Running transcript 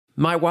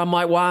Mic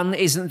one,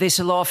 isn't this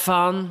a lot of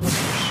fun?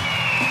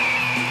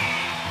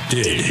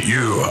 Did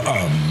you,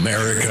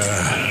 America?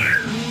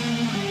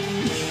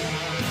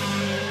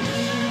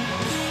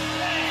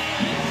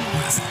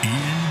 With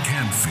Ian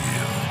Canfield.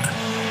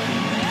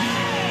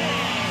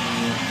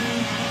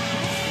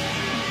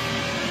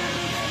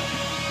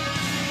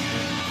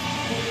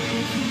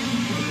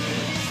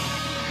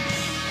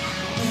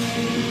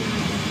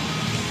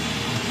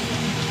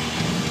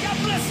 God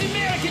bless the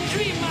American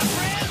dream, my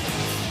friend.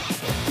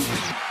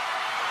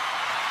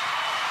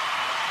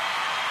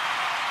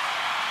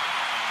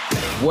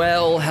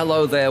 Well,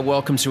 hello there.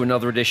 Welcome to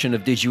another edition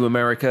of Did You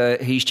America?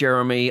 He's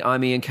Jeremy.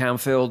 I'm Ian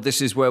Canfield.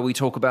 This is where we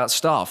talk about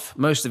stuff.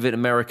 Most of it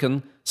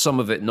American, some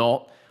of it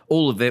not.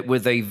 All of it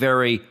with a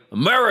very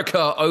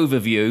America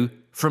overview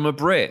from a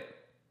Brit.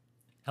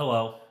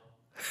 Hello.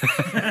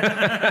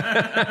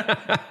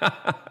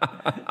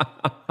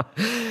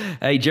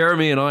 Hey,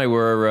 Jeremy and I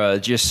were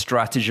just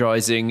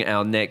strategizing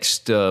our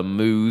next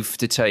move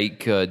to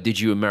take Did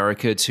You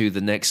America to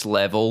the next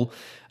level.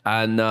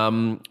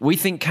 And we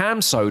think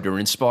Cam Soda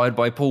inspired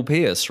by Paul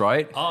Pierce,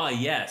 right?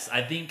 Yes.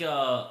 I think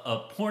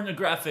a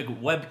pornographic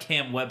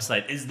webcam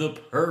website is the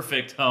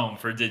perfect home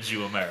for Did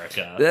You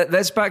America.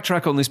 Let's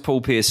backtrack on this Paul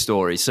Pierce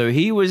story. So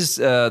he was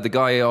the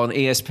guy on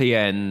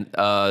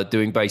ESPN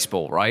doing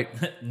baseball, right?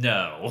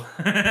 No.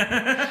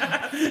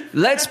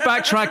 Let's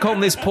backtrack on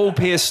this Paul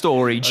Pierce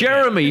story. Okay.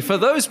 Jeremy, for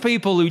those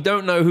people who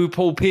don't know who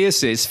Paul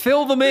Pierce is,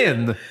 fill them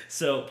in.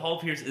 So Paul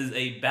Pierce is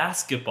a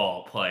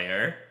basketball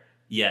player.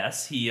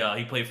 Yes, he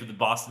played for the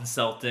Boston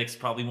Celtics,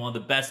 probably one of the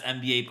best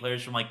NBA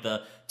players from like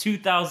the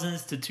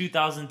 2000s to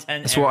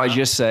 2010 That's era. what I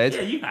just said.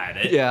 Yeah, you had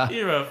it. Yeah.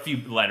 You're a few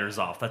letters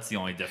off. That's the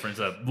only difference.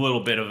 A little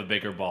bit of a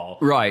bigger ball.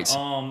 Right.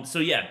 So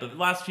yeah, but the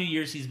last few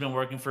years he's been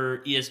working for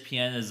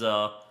ESPN as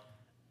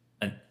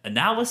an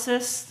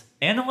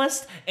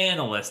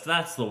analyst.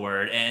 That's the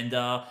word.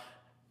 And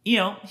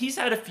he's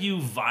had a few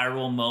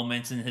viral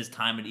moments in his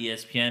time at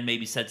ESPN.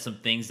 Maybe said some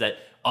things that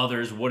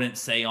others wouldn't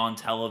say on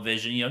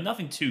television.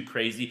 Nothing too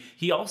crazy.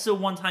 He also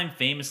one time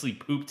famously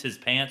pooped his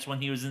pants when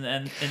he was in the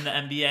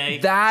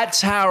NBA.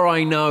 That's how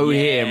I know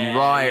him.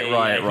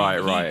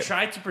 Right. He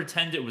tried to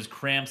pretend it was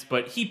cramps,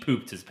 but he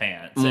pooped his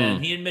pants.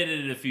 And he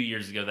admitted it a few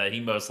years ago that he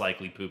most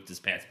likely pooped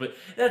his pants. But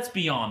that's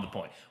beyond the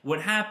point.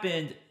 What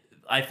happened,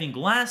 I think,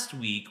 last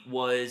week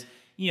was,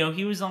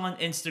 he was on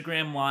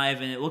Instagram Live,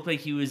 and it looked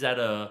like he was at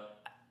a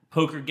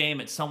poker game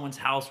at someone's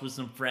house with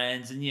some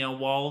friends. And,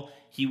 while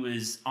he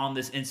was on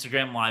this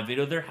Instagram Live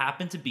video, there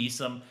happened to be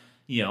some,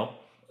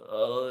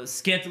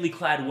 scantily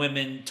clad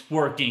women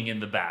twerking in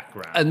the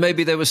background. And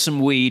maybe there was some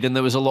weed and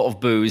there was a lot of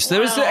booze.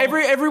 There was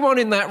everyone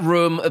in that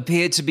room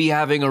appeared to be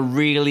having a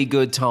really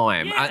good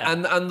time. Yeah.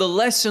 And the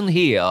lesson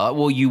here,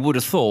 well, you would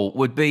have thought,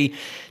 would be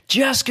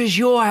just because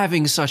you're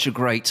having such a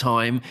great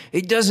time,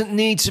 it doesn't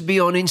need to be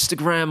on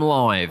Instagram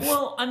Live.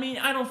 Well, I mean,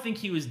 I don't think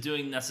he was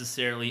doing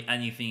necessarily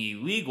anything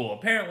illegal.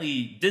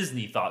 Apparently,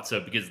 Disney thought so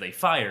because they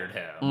fired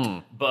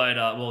him. But,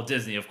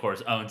 Disney, of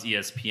course, owns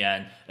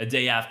ESPN. A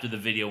day after the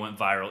video went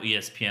viral,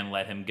 ESPN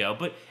let him go.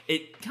 But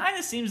it kind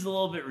of seems a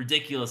little bit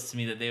ridiculous to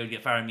me that they would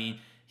get fired. I mean,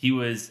 he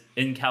was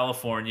in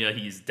California.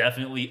 He's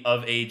definitely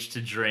of age to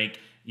drink.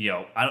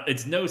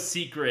 It's no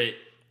secret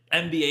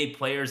NBA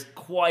players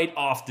quite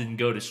often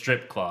go to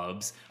strip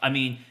clubs. I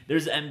mean,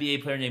 there's an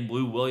NBA player named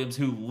Lou Williams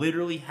who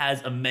literally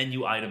has a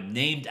menu item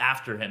named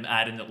after him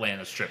at an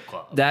Atlanta strip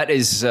club. That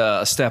is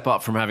a step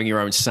up from having your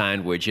own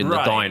sandwich in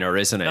the diner,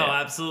 isn't it? No,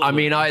 absolutely. I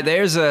mean,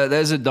 there's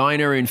a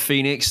diner in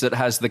Phoenix that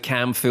has the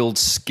Camfield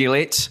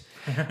skillet.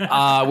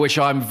 Which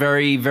I'm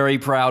very, very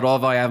proud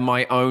of. I have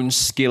my own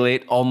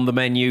skillet on the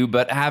menu,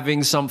 but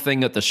having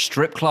something at the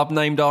strip club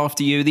named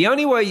after you, the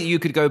only way you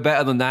could go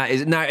better than that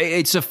is, now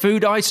it's a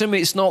food item,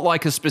 it's not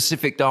like a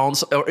specific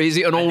dance, or is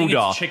it an order? I think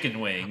it's chicken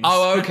wings.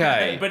 Oh,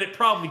 okay. But it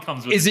probably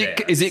comes with Is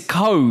it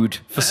code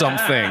for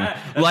something?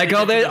 Like,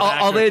 are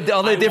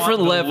there different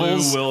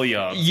levels? Lou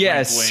Williams.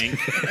 Yes. Wink,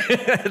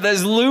 wink.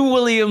 There's Lou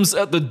Williams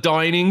at the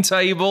dining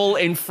table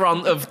in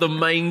front of the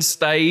main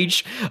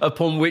stage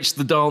upon which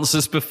the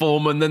dancers perform.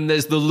 And then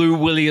there's the Lou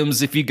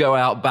Williams if you go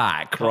out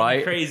back,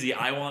 right? Crazy.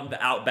 I want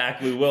the Outback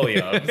Lou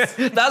Williams.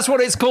 That's what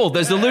it's called.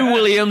 There's the Lou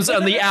Williams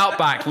and the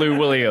Outback Lou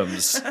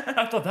Williams.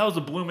 I thought that was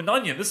a bloomin'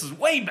 onion. This is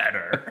way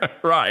better.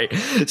 Right.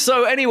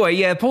 So anyway,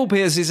 yeah, Paul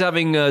Pierce is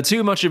having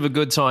too much of a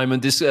good time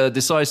and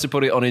decides to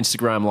put it on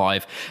Instagram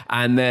Live.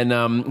 And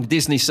then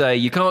Disney say,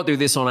 you can't do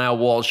this on our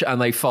watch,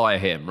 and they fire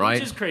him, right?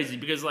 Which is crazy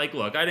because,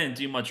 look, I didn't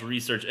do much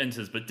research into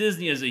this, but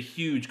Disney is a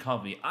huge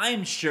company.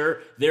 I'm sure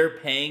they're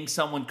paying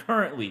someone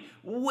currently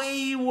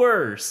way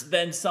worse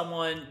than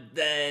someone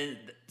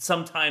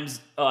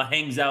sometimes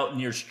hangs out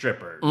near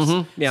strippers.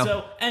 yeah.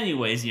 So,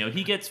 anyways,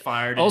 he gets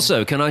fired.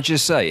 Also, can I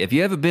just say, have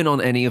you ever been on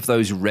any of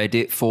those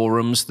Reddit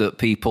forums that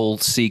people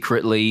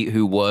secretly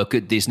who work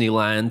at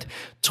Disneyland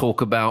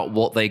talk about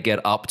what they get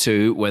up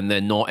to when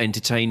they're not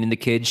entertaining the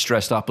kids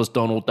dressed up as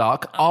Donald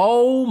Duck?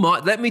 Oh my,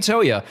 let me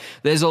tell you,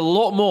 there's a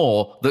lot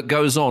more that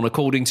goes on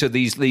according to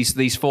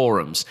these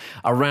forums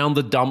around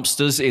the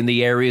dumpsters in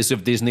the areas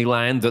of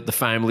Disneyland that the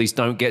families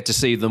don't get to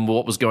see them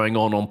what was going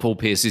on Paul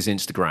Pierce's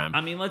Instagram.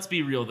 I mean, let's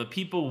be real. The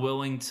people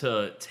willing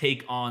to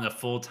take on a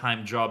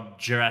full-time job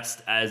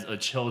dressed as a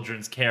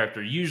children's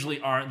character usually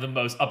aren't the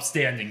most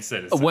upstanding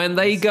citizens. When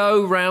they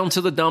go round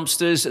to the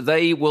dumpsters,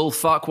 they will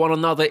fuck one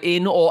another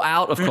in or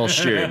out of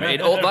costume. They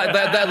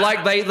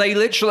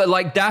literally,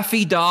 like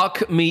Daffy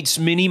Duck meets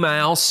Minnie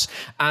Mouse,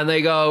 and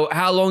they go,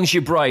 how long's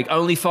your break?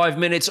 Only 5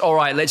 minutes? All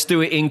right, let's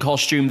do it in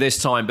costume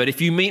this time. But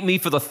if you meet me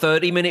for the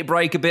 30-minute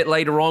break a bit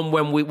later on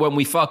when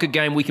we fuck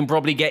again, we can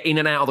probably get in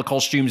and out of the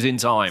costumes in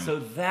time. So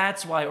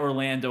that's why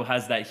Orlando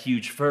has that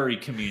huge furry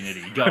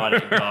community. Got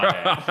it.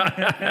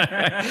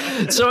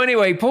 So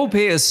anyway, Paul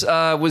Pierce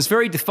was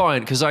very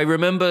defiant because I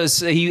remember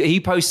he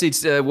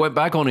posted, went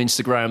back on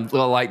Instagram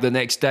like the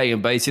next day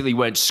and basically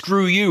went,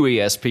 screw you,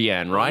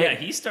 ESPN, right? Yeah,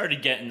 he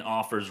started getting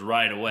offers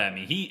right away. I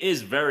mean, he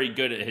is very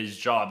good at his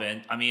job,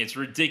 and I mean, it's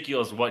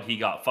ridiculous what he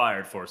got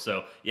fired for.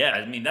 So yeah,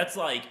 I mean, that's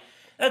like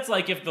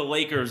if the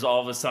Lakers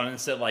all of a sudden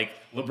said, like,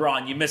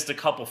 LeBron, you missed a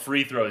couple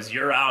free throws,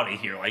 you're out of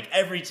here. Like,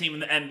 every team in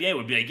the NBA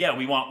would be like, yeah,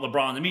 we want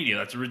LeBron in the media.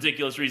 That's a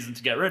ridiculous reason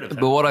to get rid of him.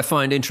 But what I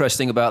find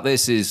interesting about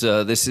this is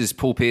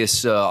Paul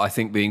Pierce, I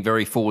think, being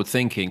very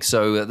forward-thinking.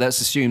 So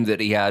let's assume that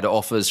he had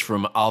offers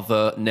from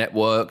other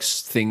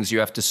networks, things you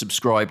have to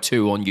subscribe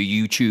to on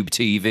your YouTube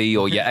TV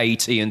or your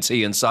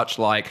AT&T and such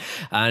like.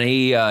 And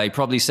he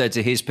probably said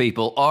to his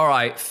people, all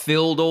right,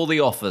 filled all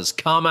the offers.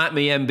 Come at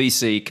me,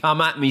 NBC.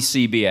 Come at me,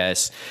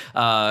 CBS.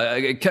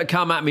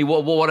 Come at me,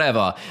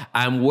 whatever.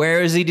 And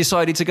where has he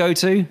decided to go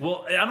to?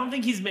 Well, I don't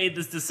think he's made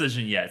this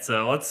decision yet,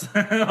 so let's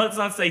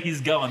not say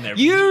he's going there.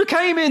 You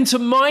came into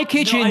my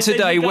kitchen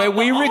today where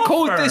we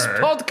record this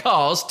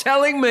podcast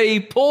telling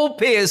me Paul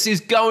Pierce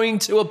is going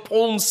to a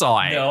porn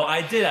site. No,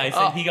 I did. I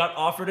said he got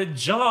offered a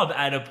job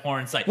at a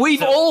porn site.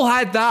 We've all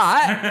had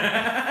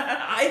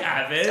that. I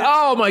haven't.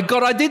 Oh my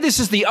God, I did this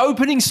as the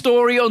opening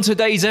story on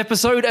today's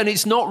episode and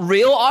it's not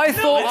real. I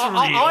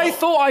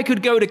thought I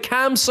could go to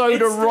Cam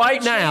Soda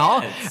right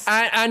now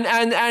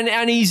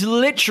and he's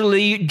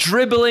literally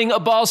dribbling a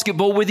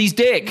basketball with his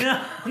dick.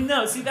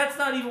 No, see, that's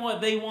not even what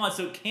they want.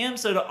 So Cam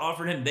Soda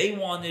offered him, they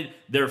wanted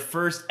their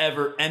first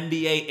ever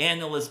NBA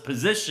analyst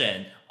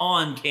position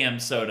on Cam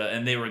Soda,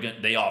 and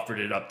they offered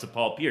it up to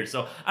Paul Pierce.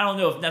 So I don't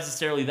know if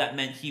necessarily that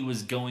meant he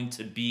was going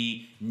to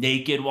be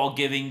naked while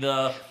giving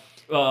the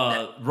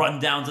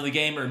rundowns of the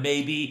game, or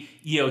maybe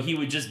he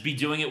would just be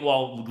doing it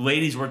while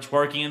ladies were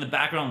twerking in the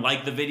background,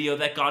 like the video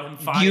that got him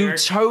fired. You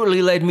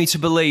totally led me to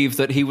believe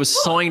that he was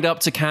signed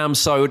up to Cam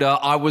Soda.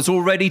 I was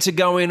all ready to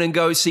go in and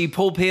go see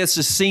Paul Pierce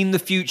has seen the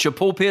future.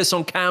 Paul Pierce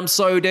on Cam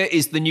Soda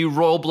is the new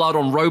Royal Blood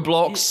on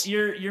Roblox.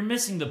 You're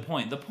missing the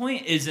point. The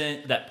point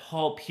isn't that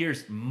Paul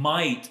Pierce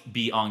might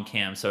be on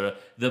Cam Soda.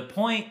 The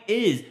point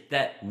is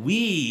that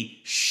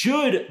we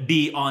should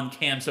be on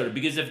Cam Soda,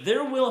 because if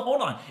they're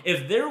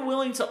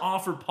willing to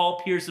offer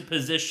Paul Pierce a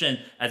position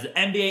as an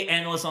NBA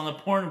analyst on the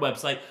porn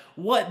website,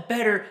 what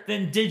better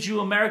than Did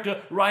You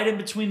America right in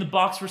between the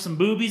box for some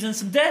boobies and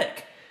some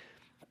dick?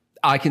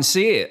 I can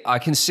see it.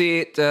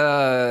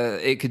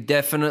 It could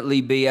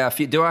definitely be.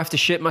 Do I have to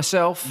shit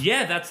myself?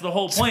 Yeah, that's the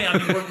whole point. I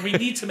mean, we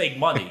need to make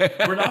money.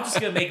 We're not just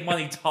going to make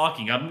money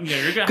talking. You're going to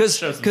have to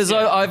show some Because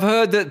I've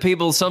heard that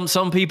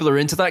some people are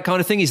into that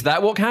kind of thing. Is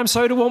that what Cam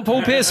Soda want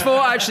Paul Pierce for?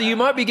 Actually, you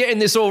might be getting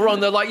this all wrong.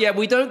 They're like, yeah,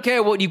 we don't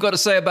care what you've got to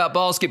say about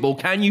basketball.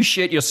 Can you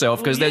shit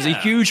yourself? Because there's a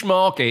huge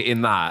market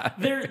in that.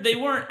 They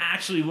weren't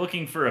actually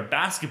looking for a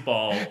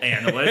basketball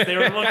analyst. They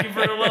were looking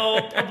for a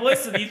little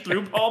publicity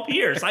through Paul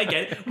Pierce. I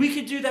get it. We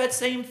could do that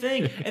same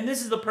thing, and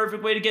this is the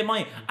perfect way to get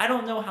money. I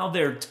don't know how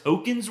their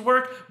tokens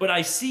work, but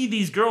I see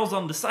these girls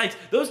on the sites.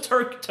 Those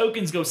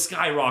tokens go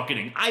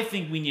skyrocketing. I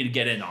think we need to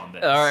get in on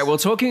this. All right, well,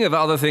 talking of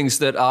other things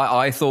that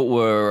I thought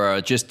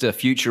were just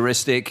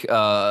futuristic,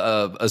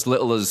 as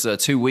little as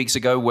 2 weeks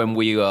ago when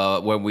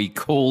we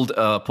called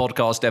a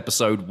podcast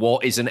episode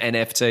 "What is an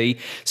NFT?"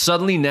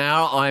 Suddenly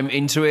now I'm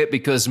into it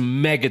because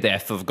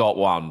Megadeth have got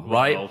one,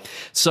 right? Wow.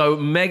 So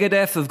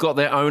Megadeth have got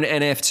their own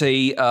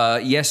NFT.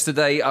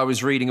 Yesterday I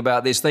was reading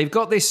about this. They've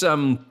got this.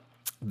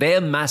 Their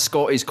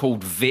mascot is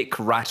called Vic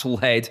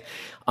Rattlehead.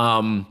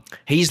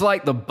 He's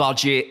like the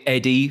budget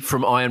Eddie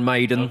from Iron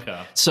Maiden. Okay.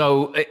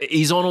 So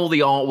he's on all the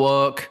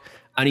artwork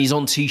and he's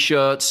on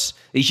T-shirts.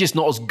 He's just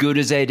not as good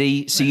as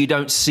Eddie, so you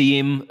don't see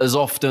him as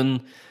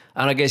often.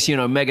 And I guess,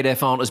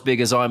 Megadeth aren't as big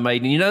as Iron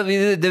Maiden.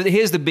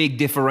 Here's the big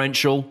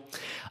differential.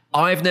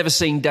 I've never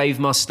seen Dave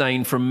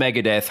Mustaine from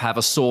Megadeth have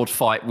a sword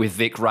fight with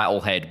Vic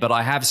Rattlehead, but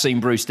I have seen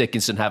Bruce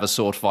Dickinson have a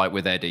sword fight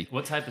with Eddie.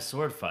 What type of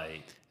sword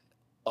fight?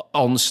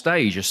 On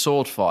stage, a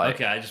sword fight.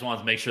 Okay, I just wanted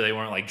to make sure they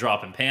weren't like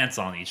dropping pants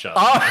on each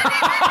other.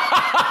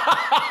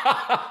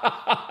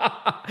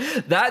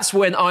 That's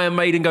when Iron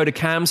Maiden go to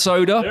Cam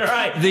Soda.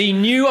 Right. The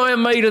new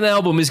Iron Maiden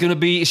album is going to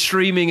be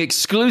streaming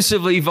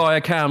exclusively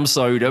via Cam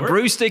Soda.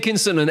 Bruce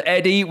Dickinson and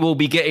Eddie will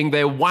be getting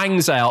their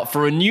wangs out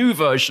for a new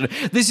version.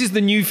 This is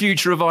the new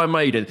future of Iron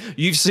Maiden.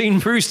 You've seen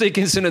Bruce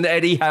Dickinson and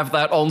Eddie have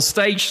that on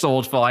stage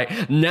sword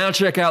fight. Now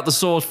check out the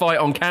sword fight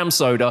on Cam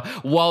Soda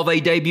while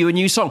they debut a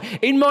new song.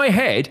 In my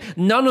head,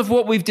 none of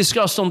what we've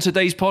discussed on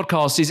today's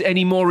podcast is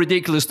any more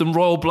ridiculous than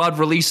Royal Blood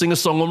releasing a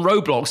song on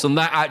Roblox, and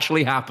that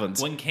actually happened.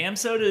 When Cam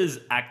Soda's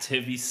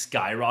activity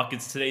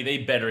skyrockets today, they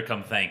better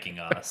come thanking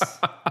us.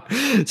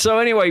 So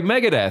anyway,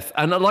 Megadeth,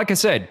 and like I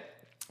said,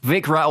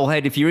 Vic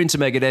Rattlehead. If you're into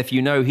Megadeth,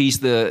 you know he's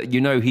the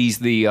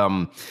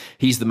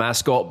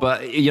mascot.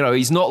 But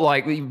he's not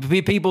like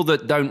people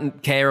that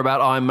don't care about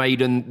Iron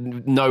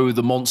Maiden know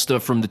the monster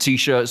from the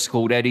T-shirts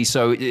called Eddie.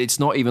 So it's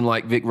not even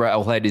like Vic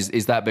Rattlehead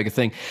is that big a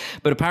thing.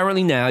 But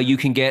apparently now you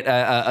can get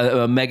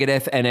a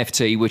Megadeth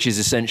NFT, which is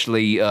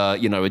essentially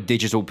a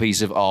digital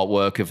piece of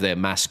artwork of their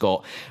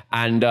mascot.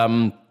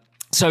 And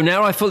so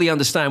now I fully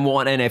understand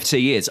what an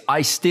NFT is.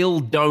 I still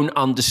don't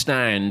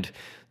understand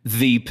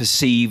the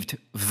perceived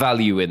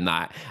value in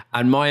that.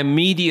 And my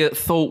immediate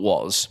thought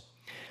was,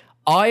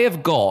 I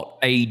have got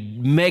a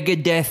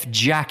Megadeth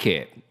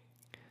jacket,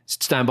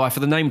 stand by for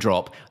the name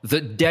drop,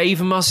 that Dave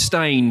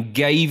Mustaine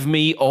gave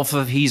me off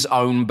of his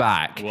own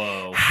back.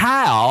 Whoa.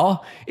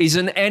 How is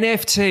an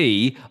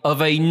NFT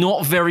of a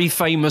not very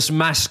famous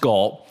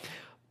mascot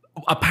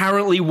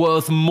apparently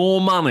worth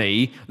more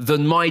money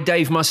than my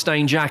Dave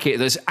Mustaine jacket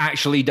that's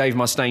actually Dave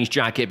Mustaine's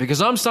jacket?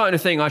 Because I'm starting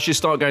to think I should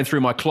start going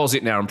through my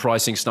closet now and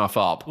pricing stuff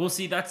up. Well,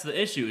 see, that's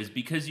the issue, is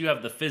because you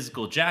have the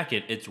physical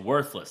jacket, it's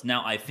worthless.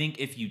 Now, I think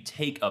if you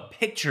take a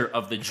picture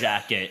of the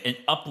jacket and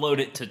upload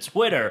it to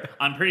Twitter,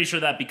 I'm pretty sure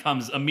that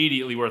becomes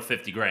immediately worth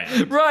 50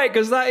 grand. Right,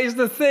 because that is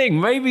the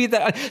thing. Maybe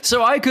that...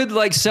 So I could,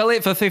 sell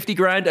it for 50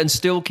 grand and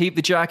still keep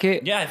the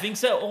jacket? Yeah, I think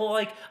so.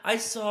 Well, I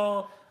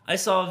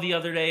saw the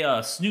other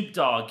day Snoop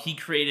Dogg, he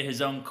created his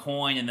own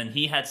coin, and then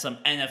he had some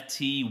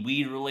NFT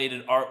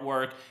weed-related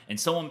artwork, and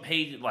someone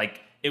paid, I think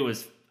it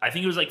was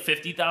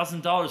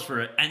 $50,000 for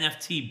an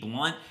NFT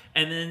blunt,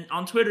 and then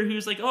on Twitter he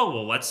was like, oh,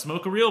 well, let's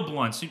smoke a real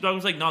blunt. Snoop Dogg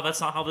was like, no,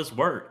 that's not how this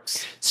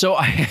works. So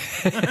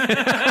if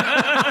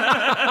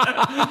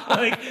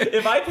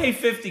I pay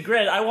 50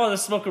 grand, I want to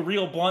smoke a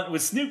real blunt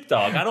with Snoop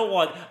Dogg. I don't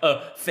want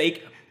a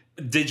fake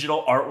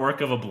digital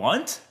artwork of a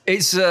blunt.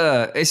 It's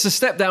a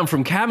step down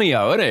from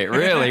Cameo, isn't it,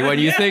 really, when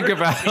you think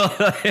about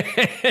it?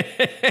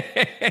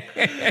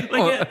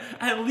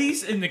 At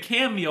least in the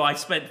Cameo, I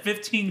spent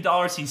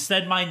 $15. He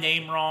said my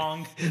name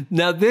wrong.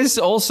 Now, this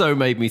also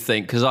made me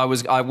think, because I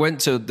went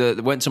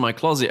to my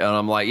closet and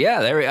I'm like, yeah,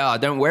 there it is. I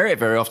don't wear it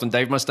very often.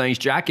 Dave Mustaine's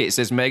jacket. It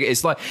says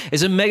it's a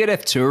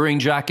Megadeth touring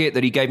jacket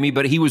that he gave me,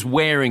 but he was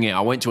wearing it.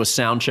 I went to a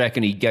sound check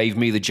and he gave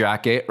me the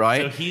jacket,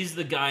 right? So he's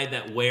the guy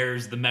that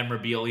wears the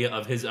memorabilia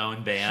of his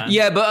own band.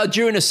 Yeah, but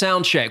during a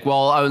sound check,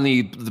 while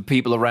only the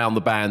people around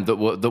the band that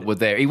were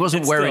there, he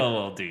wasn't wearing. Still a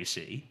little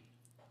douchey.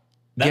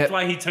 That's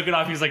why he took it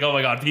off. He's like, oh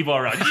my God, people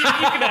are around. You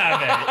can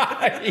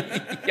have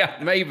it. Yeah,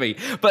 maybe.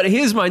 But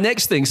here's my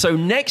next thing. So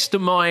next to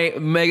my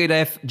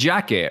Megadeth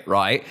jacket,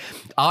 right,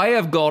 I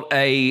have got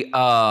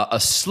a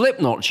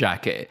Slipknot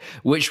jacket,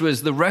 which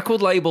was the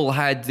record label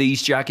had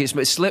these jackets.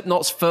 But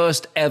Slipknot's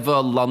first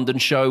ever London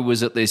show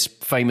was at this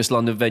famous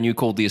London venue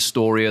called the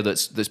Astoria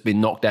that's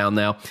been knocked down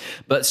now.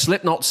 But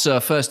Slipknot's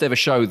first ever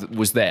show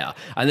was there.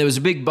 And there was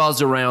a big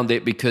buzz around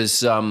it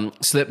because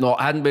Slipknot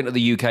hadn't been to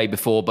the UK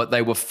before, but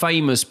they were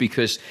famous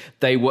because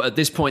they were, at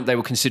this point, they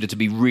were considered to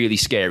be really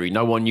scary.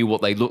 No one knew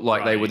what they looked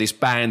like. Right. They were this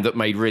band that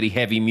made really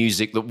heavy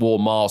music that wore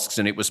masks,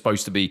 and it was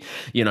supposed to be,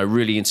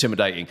 really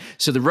intimidating.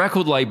 So the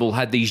record label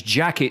had these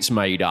jackets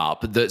made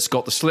up that's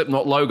got the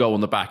Slipknot logo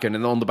on the back,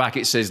 and on the back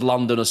it says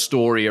London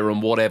Astoria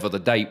and whatever the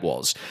date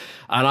was.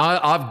 And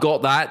I've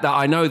got that.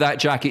 I know that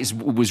jacket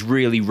was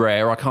really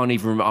rare. I can't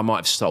even remember. I might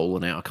have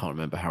stolen it. I can't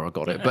remember how I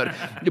got it. But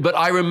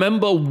I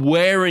remember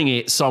wearing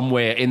it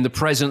somewhere in the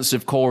presence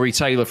of Corey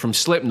Taylor from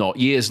Slipknot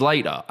years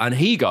later. And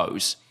he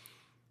goes,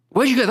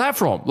 where'd you get that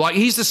from?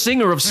 He's the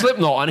singer of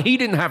Slipknot, and he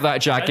didn't have that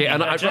jacket.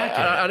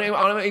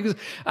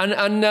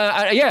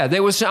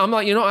 There was. I'm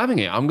like, you're not having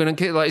it. I'm gonna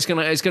keep. It's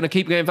gonna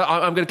keep going.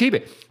 I'm gonna keep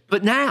it.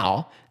 But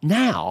now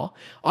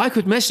I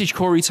could message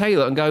Corey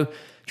Taylor and go,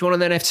 do you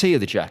want an NFT of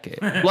the jacket?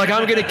 I'm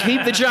going to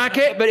keep the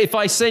jacket, but if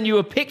I send you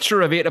a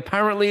picture of it,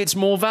 apparently it's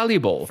more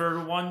valuable. For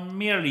 $1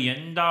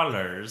 million.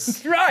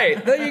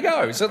 Right, there you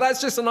go. So that's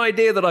just an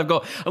idea that I've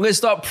got. I'm going to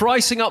start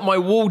pricing up my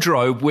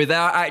wardrobe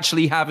without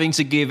actually having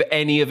to give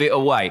any of it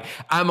away.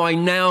 Am I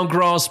now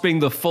grasping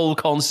the full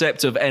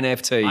concept of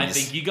NFTs? I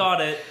think you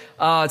got it.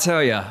 I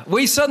tell you,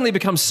 we suddenly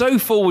become so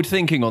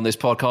forward-thinking on this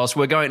podcast.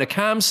 We're going to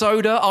Cam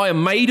Soda.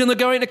 Iron Maiden are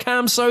going to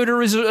Cam Soda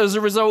as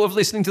a result of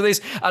listening to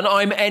this, and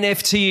I'm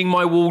NFTing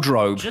my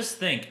wardrobe. Just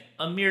think,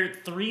 a mere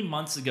 3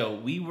 months ago,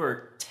 we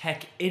were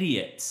tech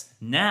idiots.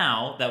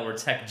 Now that we're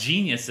tech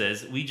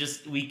geniuses,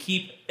 we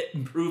keep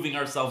improving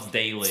ourselves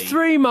daily.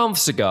 3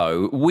 months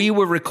ago, we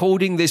were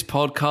recording this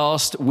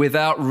podcast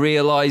without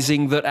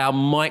realizing that our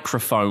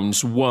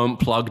microphones weren't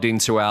plugged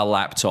into our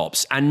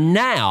laptops. And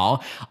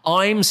now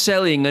I'm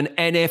selling an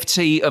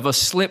NFT of a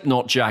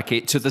Slipknot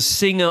jacket to the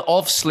singer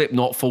of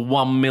Slipknot for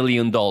 $1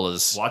 million.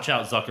 Watch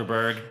out,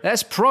 Zuckerberg.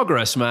 That's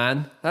progress,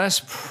 man.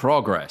 That's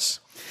progress.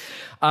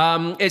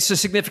 It's a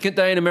significant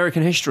day in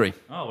American history.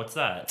 Oh, what's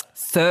that?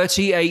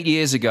 38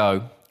 years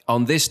ago,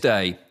 on this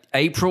day,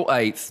 April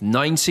 8th,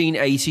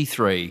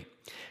 1983,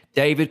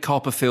 David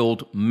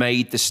Copperfield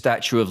made the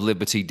Statue of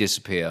Liberty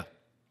disappear.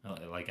 Oh,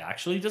 it, like,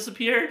 actually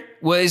disappeared?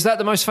 Well, is that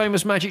the most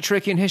famous magic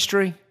trick in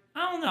history?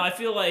 I don't know. I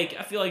feel like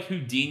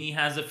Houdini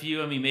has a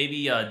few. I mean,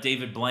 maybe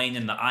David Blaine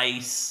in the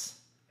ice.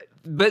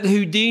 But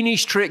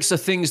Houdini's tricks are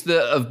things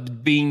that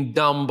have been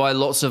done by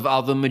lots of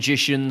other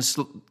magicians,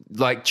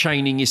 like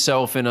chaining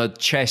yourself in a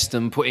chest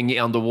and putting it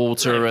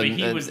underwater. Right, and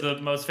but he was the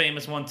most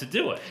famous one to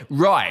do it.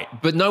 Right,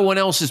 but no one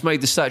else has made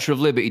the Statue of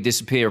Liberty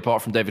disappear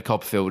apart from David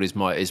Copperfield. Is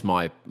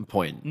my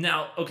point.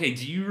 Now, okay,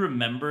 do you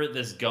remember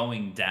this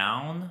going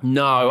down?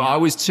 No, I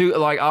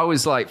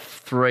was like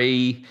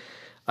 3,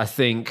 I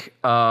think.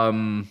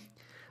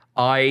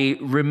 I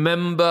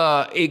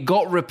remember it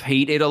got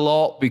repeated a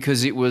lot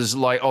because it was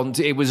like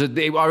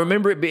I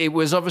remember it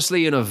was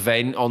obviously an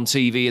event on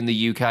TV in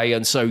the UK,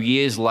 and so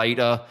years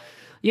later,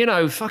 you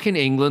know, fucking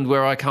England,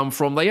 where I come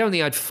from, they only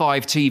had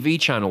 5 TV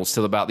channels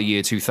till about the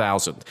year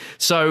 2000.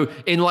 So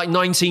in like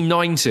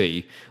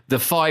 1990, the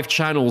 5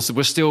 channels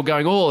were still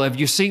going, oh, have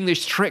you seen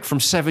this trick from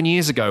 7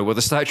 years ago where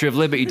the Statue of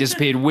Liberty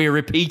disappeared? We're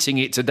repeating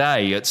it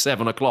today at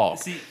 7 o'clock.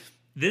 See,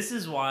 this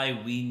is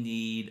why we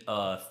need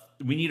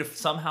to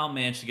somehow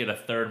manage to get a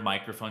third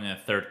microphone and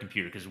a third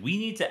computer, because we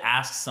need to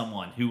ask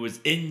someone who was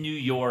in New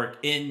York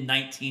in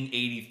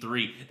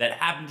 1983 that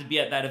happened to be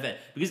at that event,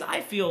 because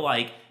I feel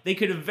like they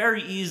could have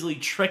very easily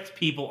tricked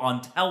people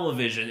on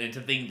television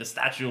into thinking the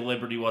Statue of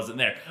Liberty wasn't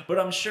there. But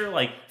I'm sure,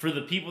 like, for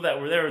the people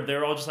that were there,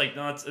 they're all just like,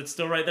 no, it's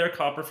still right there,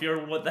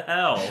 Copperfield, what the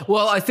hell?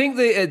 Well, I think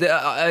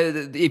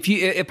if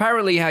you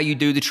apparently how you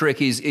do the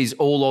trick is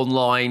all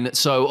online.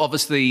 So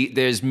obviously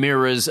there's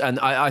mirrors, and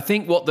I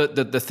think what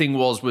the thing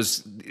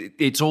was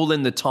it's all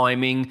in the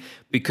timing,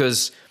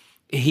 because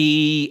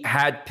he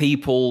had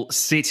people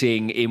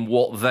sitting in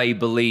what they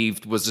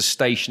believed was a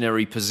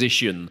stationary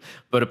position,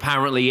 but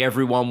apparently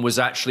everyone was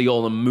actually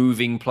on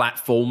moving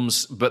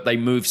platforms, but they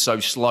moved so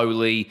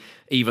slowly,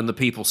 even the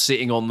people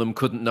sitting on them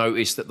couldn't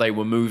notice that they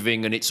were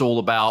moving. And it's all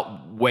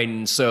about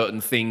when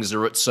certain things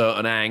are at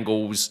certain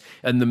angles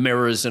and the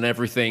mirrors and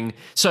everything.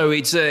 So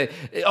it's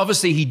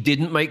obviously he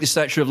didn't make the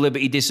Statue of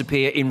Liberty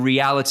disappear in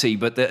reality,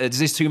 but is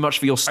this too much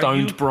for your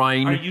stoned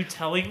brain? Are you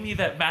telling me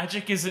that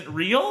magic isn't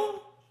real?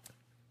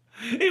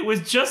 It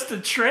was just a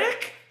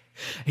trick?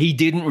 He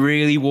didn't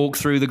really walk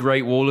through the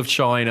Great Wall of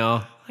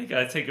China. I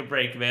gotta take a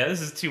break, man. This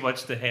is too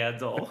much to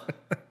handle.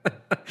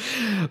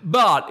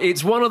 But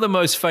it's one of the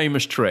most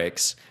famous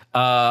tricks.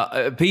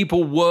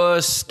 People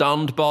were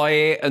stunned by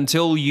it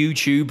until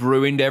YouTube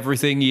ruined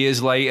everything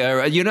years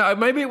later. You know,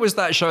 maybe it was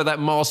that show, that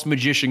masked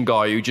magician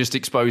guy who just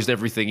exposed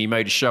everything. He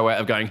made a show out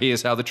of going,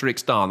 here's how the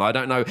trick's done. I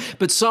don't know.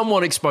 But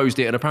someone exposed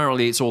it, and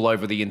apparently it's all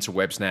over the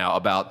interwebs now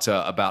about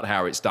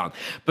how it's done.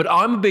 But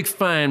I'm a big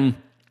fan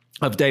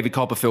of David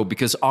Copperfield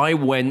because I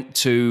went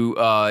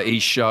to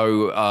his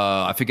show.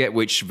 I forget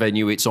which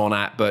venue it's on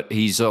at, but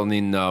he's on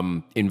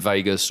in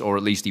Vegas, or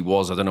at least he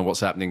was. I don't know what's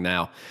happening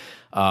now.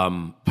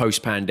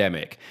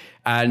 Post-pandemic.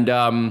 And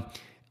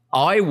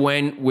I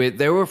went with,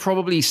 there were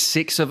probably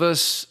 6 of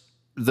us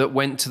that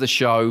went to the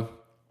show,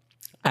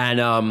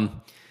 and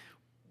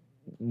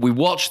we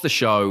watched the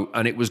show,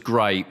 and it was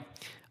great.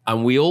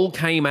 And we all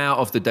came out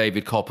of the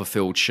David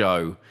Copperfield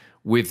show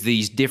with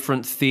these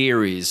different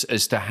theories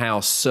as to how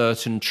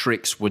certain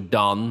tricks were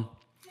done.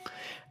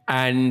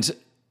 And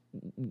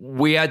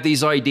we had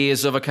these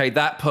ideas of, okay,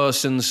 that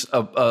person's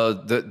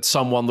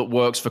someone that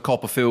works for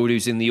Copperfield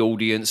who's in the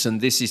audience, and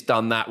this is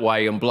done that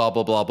way, and blah,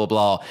 blah, blah, blah,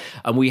 blah.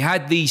 And we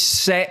had these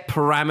set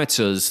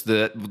parameters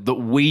that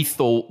we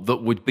thought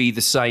that would be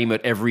the same at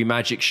every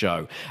magic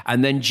show.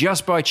 And then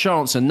just by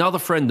chance, another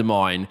friend of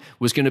mine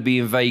was going to be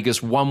in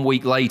Vegas 1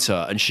 week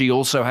later, and she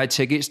also had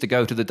tickets to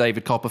go to the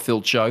David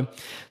Copperfield show.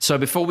 So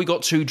before we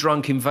got too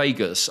drunk in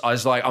Vegas, I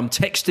was like, I'm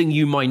texting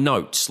you my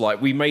notes.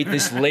 Like, we made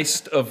this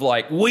list of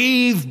like,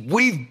 we've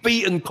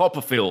beaten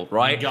Copperfield,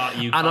 right? We got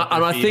you, and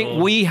I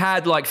think we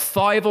had like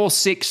 5 or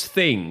 6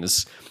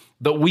 things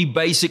that we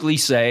basically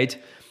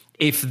said,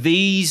 if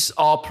these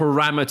are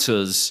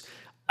parameters,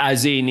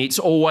 as in it's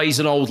always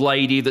an old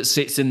lady that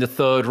sits in the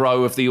 3rd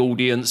row of the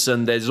audience,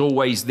 and there's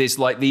always this,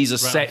 like, these are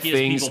set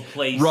things,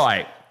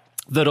 right,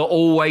 that are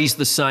always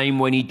the same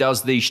when he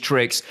does these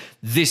tricks.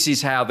 This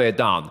is how they're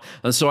done.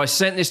 And so I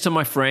sent this to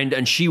my friend,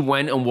 and she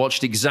went and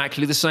watched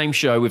exactly the same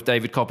show with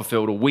David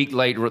Copperfield a week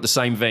later at the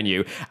same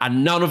venue,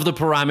 and none of the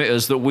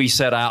parameters that we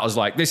set out as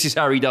like, this is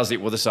how he does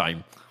it, were the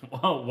same.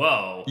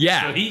 Whoa.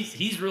 Yeah. So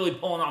he's really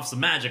pulling off some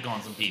magic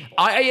on some people.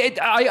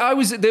 I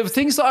was the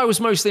things that I was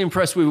mostly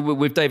impressed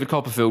with David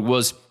Copperfield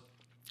was,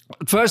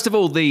 first of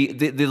all,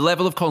 the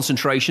level of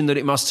concentration that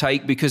it must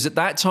take, because at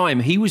that time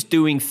he was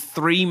doing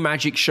 3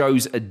 magic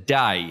shows a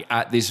day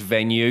at this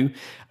venue,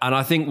 and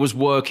I think was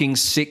working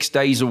 6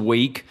 days a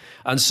week.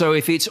 And so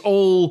if it's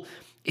all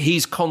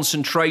his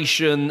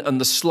concentration and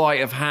the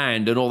sleight of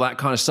hand and all that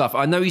kind of stuff,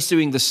 I know he's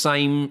doing the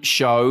same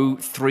show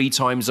 3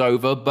 times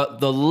over, but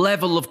the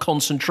level of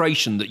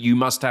concentration that you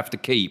must have to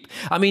keep.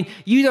 I mean,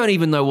 you don't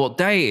even know what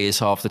day it is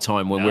half the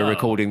time when we're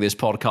recording this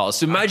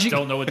podcast. Imagine, I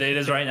don't know what day it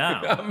is right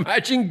now.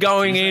 Imagine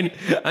going in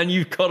and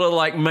you've got to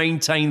like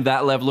maintain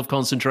that level of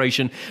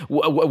concentration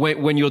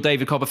when you're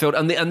David Copperfield.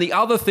 And the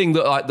other thing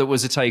that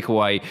was a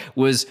takeaway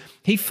was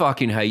he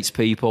fucking hates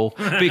people,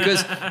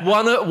 because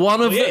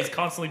he's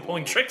constantly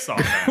pulling tricks on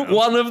them.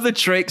 One of the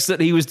tricks that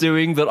he was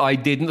doing that I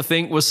didn't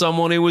think was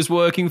someone who was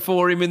working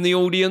for him in the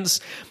audience,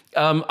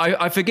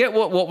 I forget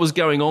what was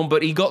going on,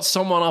 but he got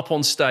someone up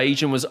on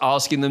stage and was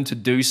asking them to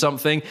do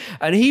something,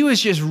 and he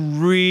was just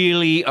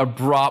really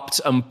abrupt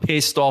and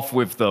pissed off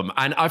with them.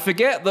 And I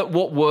forget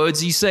what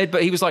words he said,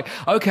 but he was like,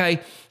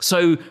 okay,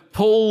 so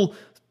pull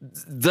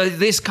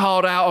this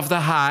card out of the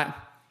hat.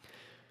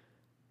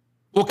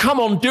 Well, come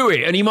on, do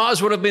it. And he might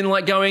as well have been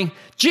like going,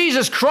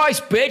 Jesus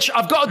Christ, bitch,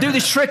 I've got to do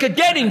this trick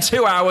again in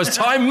 2 hours'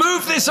 time.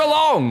 Move this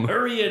along.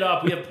 Hurry it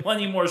up. We have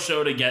plenty more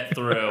show to get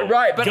through.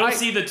 Right, but Go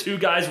see the 2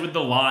 guys with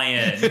the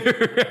lion.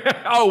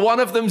 Oh, one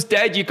of them's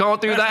dead. You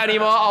can't do that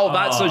anymore. Oh,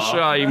 that's a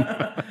shame.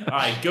 All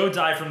right, go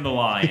die from the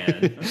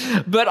lion.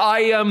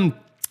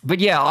 But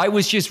yeah, I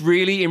was just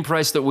really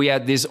impressed that we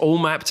had this all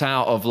mapped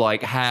out of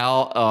like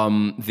how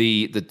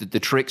the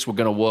tricks were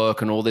going to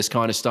work and all this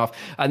kind of stuff.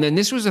 And then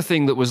this was a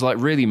thing that was like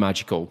really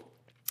magical.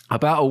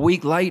 About a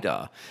week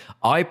later,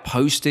 I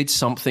posted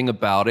something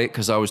about it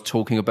because I was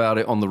talking about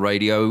it on the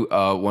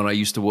radio when I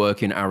used to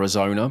work in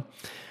Arizona.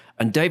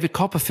 And David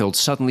Copperfield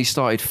suddenly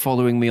started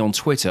following me on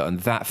Twitter,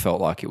 and that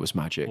felt like it was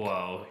magic.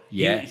 Whoa.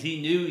 Yeah.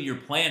 He knew your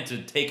plan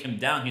to take him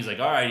down. He's like,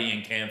 all right,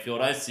 Ian Canfield,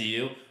 I see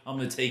you. I'm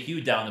going to take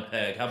you down the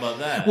peg. How about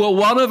that? Well,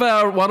 one of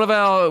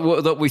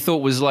our that we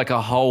thought was like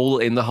a hole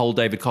in the whole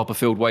David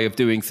Copperfield way of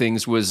doing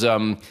things was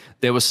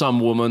there was some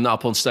woman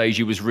up on stage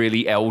who was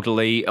really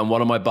elderly, and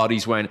one of my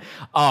buddies went,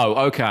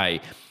 oh, okay,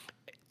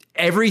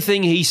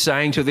 everything he's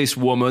saying to this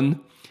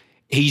woman,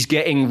 he's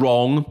getting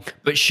wrong,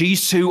 but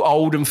she's too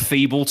old and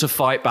feeble to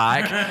fight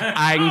back.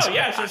 And oh,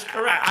 yes, that's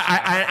correct.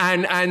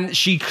 And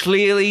she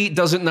clearly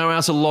doesn't know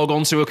how to log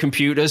onto a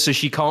computer, so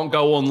she can't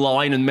go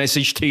online and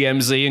message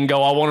TMZ and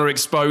go, I want to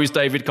expose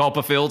David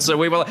Copperfield. So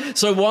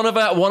one of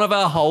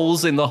our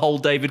holes in the whole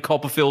David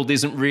Copperfield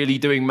isn't really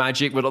doing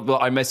magic, but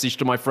I messaged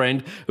to my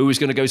friend who was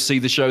going to go see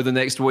the show the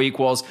next week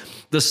was,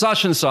 the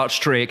such and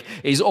such trick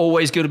is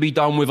always going to be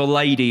done with a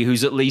lady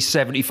who's at least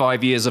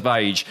 75 years of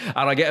age.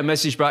 And I get a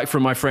message back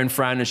from my friend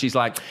Fran, and she's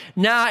like,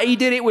 nah, he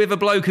did it with a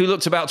bloke who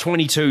looked about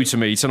 22 to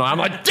me tonight. I'm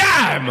like,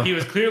 damn! He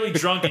was clearly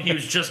drunk and he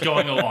was just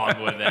going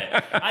along with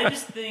it. I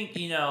just think,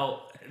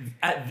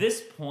 at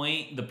this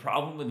point, the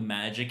problem with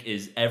magic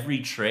is every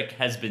trick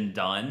has been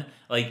done.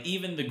 Like,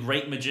 even the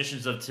great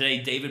magicians of today,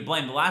 David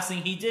Blaine, the last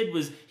thing he did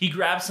was he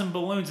grabbed some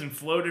balloons and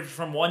floated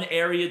from one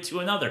area to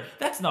another.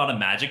 That's not a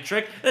magic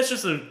trick. That's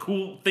just a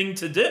cool thing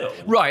to do.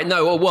 Right.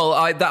 No, well,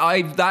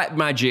 that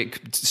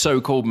magic,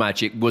 so-called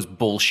magic, was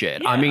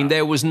bullshit. Yeah. I mean,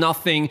 there was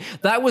nothing.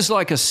 That was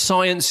like a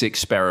science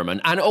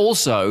experiment. And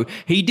also,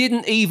 he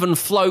didn't even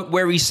float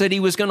where he said he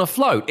was going to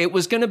float. It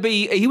was going to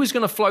be, he was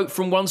going to float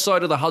from one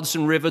side of the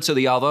Hudson River to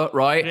the other,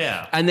 right?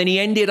 Yeah. And then he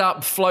ended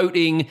up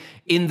floating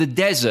in the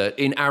desert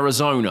in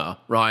Arizona,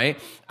 right?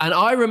 And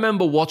I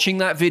remember watching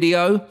that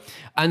video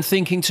and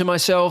thinking to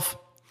myself,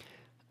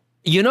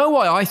 you know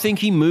why I think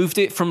he moved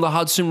it from the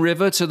Hudson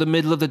River to the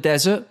middle of the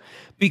desert?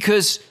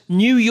 Because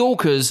New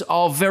Yorkers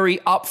are very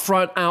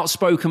upfront,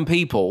 outspoken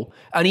people,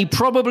 and he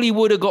probably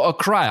would have got a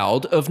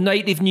crowd of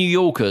native New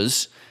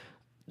Yorkers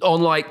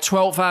on like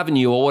 12th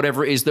Avenue or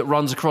whatever it is that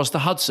runs across the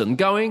Hudson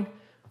going,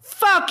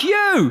 fuck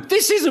you!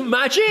 This isn't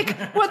magic!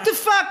 What the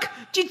fuck?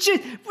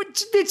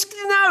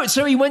 No.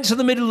 So he went to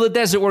the middle of the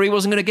desert where he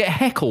wasn't going to get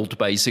heckled,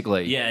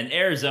 basically. Yeah, in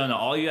Arizona,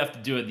 all you have to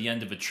do at the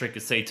end of a trick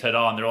is say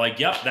ta-da, and they're like,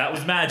 yep, that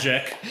was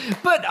magic.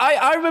 But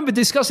I remember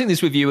discussing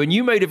this with you, and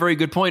you made a very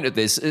good point at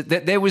this,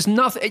 that there was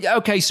nothing...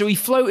 Okay, so he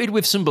floated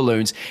with some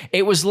balloons.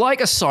 It was like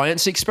a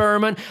science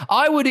experiment.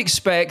 I would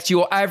expect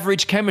your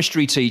average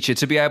chemistry teacher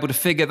to be able to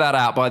figure that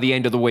out by the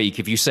end of the week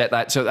if you set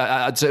that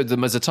to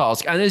them as a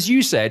task. And as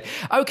you said,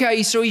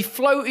 okay, so he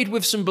floated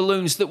with some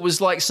balloons that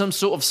was like some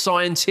sort of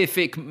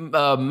scientific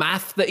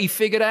math that he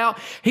figured out.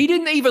 He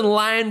didn't even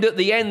land at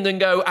the end and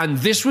go, and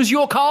this was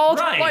your card?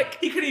 Right. Like,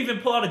 he could even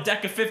pull out a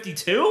deck of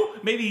 52,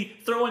 maybe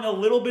throw in a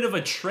little bit of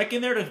a trick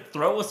in there to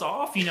throw us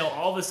off.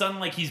 All of a sudden,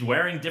 like he's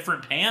wearing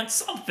different pants,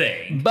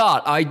 something.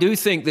 But I do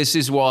think this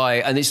is why,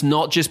 and it's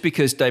not just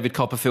because David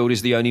Copperfield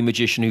is the only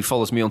magician who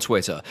follows me on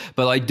Twitter,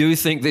 but I do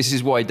think this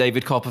is why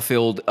David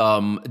Copperfield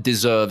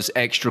deserves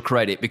extra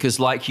credit, because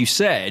like you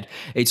said,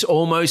 it's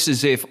almost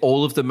as if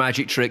all of the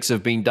magic tricks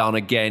have been done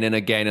again and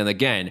again and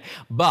again.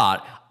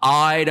 But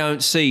I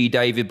don't see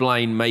David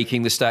Blaine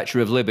making the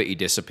Statue of Liberty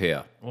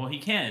disappear. Well, he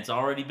can't. It's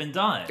already been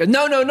done.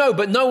 No,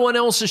 but no one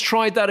else has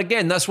tried that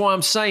again. That's why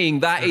I'm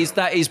saying that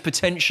is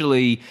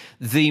potentially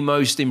the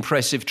most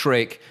impressive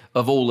trick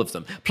of all of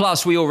them.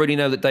 Plus, we already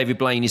know that David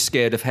Blaine is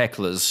scared of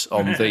hecklers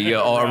on the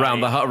or around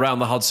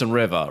the Hudson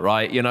River,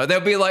 right? You know,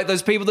 there'll be like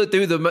those people that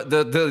do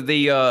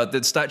the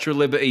Statue of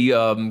Liberty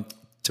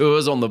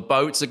tours on the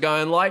boats are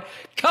going like,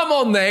 come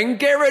on then,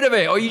 get rid of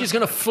it, or are you just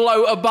going to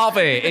float above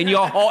it in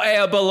your hot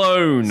air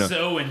balloon?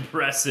 So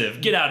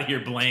impressive. Get out of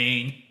here,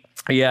 Blaine.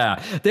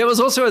 Yeah. There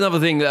was also another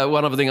thing,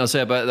 one other thing I'll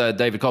say about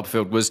David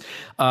Copperfield was,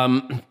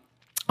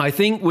 I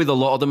think with a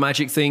lot of the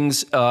magic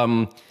things,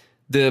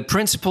 the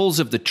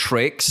principles of the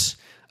tricks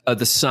are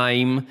the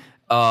same.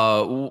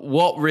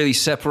 What really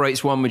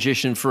separates one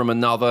magician from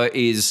another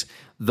is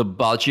the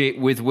budget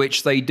with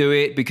which they do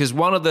it, because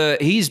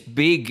his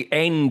big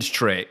end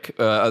trick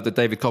at the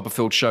David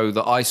Copperfield show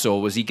that I saw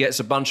was he gets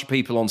a bunch of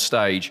people on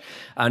stage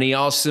and he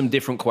asks them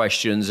different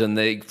questions and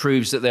it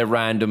proves that they're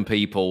random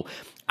people.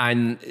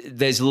 And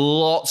there's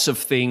lots of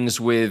things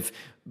with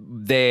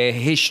their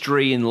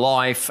history in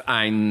life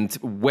and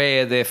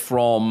where they're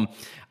from.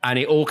 And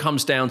it all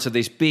comes down to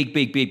this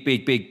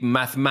big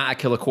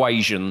mathematical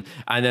equation.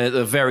 And then at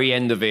the very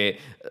end of it,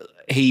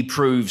 he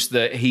proves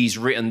that he's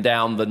written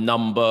down the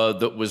number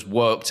that was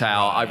worked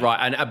out.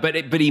 Right.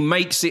 But he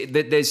makes it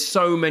that there's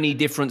so many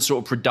different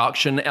sort of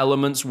production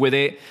elements with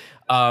it.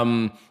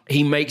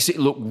 He makes it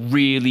look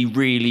really,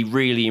 really,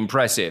 really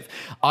impressive.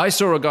 I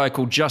saw a guy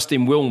called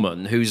Justin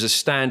Willman, who's a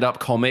stand-up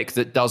comic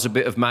that does a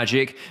bit of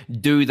magic,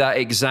 do that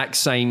exact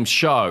same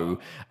show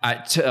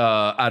at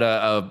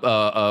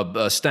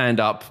a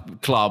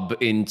stand-up club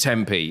in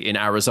Tempe in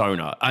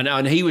Arizona.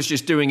 And he was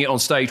just doing it on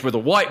stage with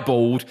a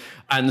whiteboard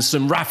and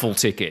some raffle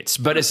tickets.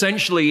 But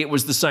essentially it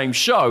was the same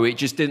show. It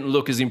just didn't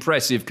look as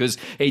impressive because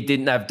it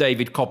didn't have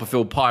David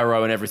Copperfield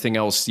pyro and everything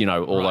else, all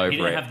over it. He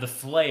didn't have the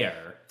flair.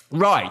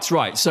 Right.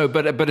 So,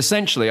 but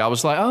essentially, I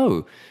was like,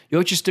 oh,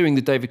 you're just doing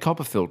the David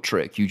Copperfield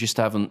trick. You just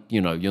haven't,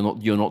 you're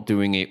not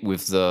doing it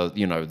with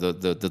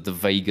the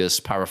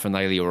Vegas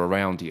paraphernalia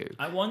around you.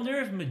 I wonder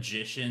if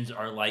magicians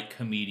are like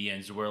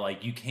comedians, where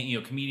like you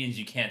can't, comedians,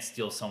 you can't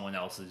steal someone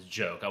else's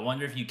joke. I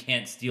wonder if you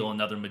can't steal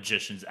another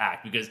magician's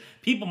act, because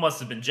people must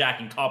have been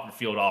jacking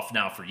Copperfield off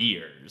now for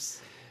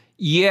years.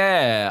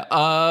 Yeah.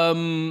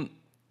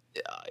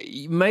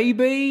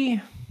 Maybe.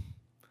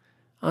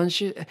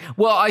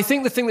 Well, I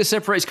think the thing that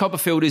separates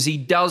Copperfield is he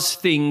does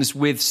things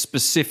with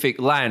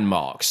specific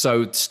landmarks.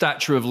 So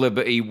Statue of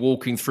Liberty,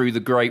 walking through the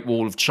Great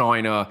Wall of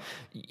China,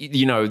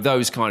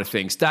 those kind of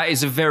things. That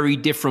is a very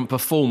different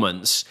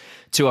performance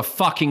to a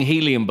fucking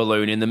helium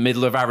balloon in the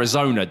middle of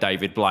Arizona,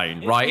 David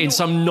Blaine, right? In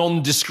some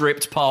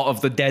nondescript part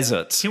of the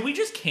desert. Can we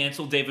just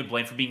cancel David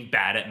Blaine for being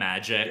bad at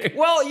magic?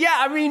 Well, yeah,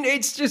 I mean,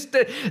 it's just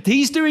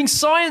he's doing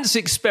science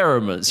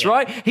experiments,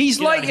 right? He's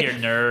Get like, out of here,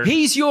 nerd.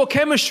 He's your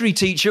chemistry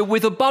teacher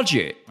with a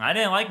budget. I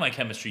didn't like my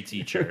chemistry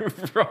teacher.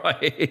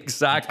 Right,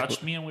 exactly. He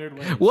touched me in weird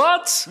ways.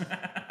 What?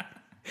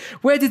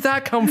 Where did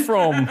that come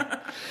from?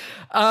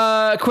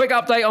 Quick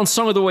update on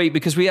Song of the Week,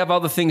 because we have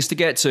other things to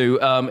get to,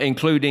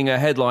 including a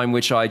headline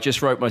which I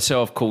just wrote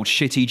myself called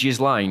Shitty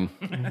Ghislaine.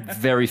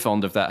 Very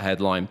fond of that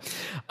headline.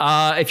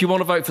 If you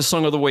want to vote for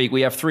Song of the Week,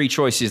 we have 3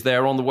 choices.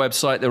 They're on the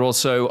website. They're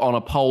also on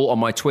a poll on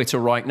my Twitter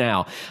right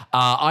now.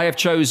 I have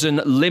chosen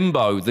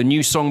Limbo, the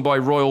new song by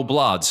Royal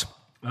Blood.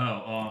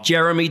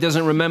 Jeremy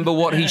doesn't remember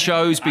what he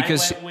chose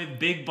because... I went with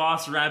Big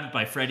Boss Rabbit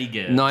by Freddie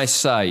Gibbs. Nice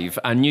save.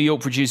 And New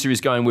York Producer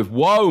is going with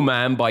Whoa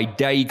Man by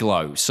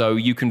Dayglow. So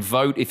you can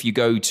vote if you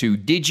go to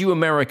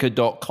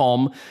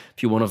didyouamerica.com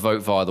if you want to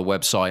vote via the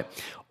website.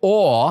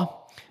 Or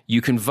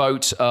you can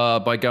vote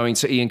by going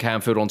to Ian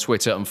Canfield on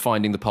Twitter and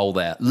finding the poll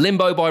there.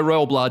 Limbo by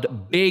Royal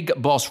Blood, Big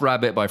Boss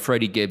Rabbit by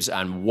Freddie Gibbs,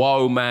 and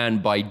Whoa Man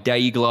by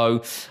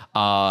Dayglow.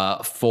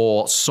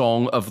 For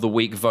Song of the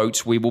Week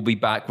votes, we will be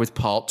back with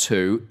part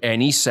 2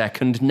 any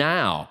second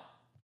now.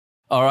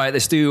 All right,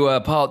 let's do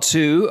part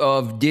 2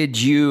 of Did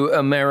You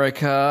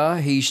America?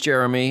 He's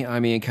Jeremy.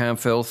 I'm Ian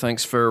Canfield.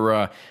 Thanks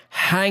for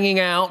hanging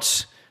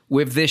out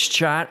with this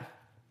chat.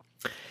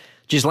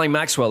 Ghislaine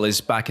Maxwell is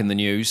back in the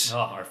news. Oh,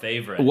 our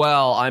favorite.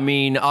 Well, I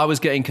mean, I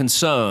was getting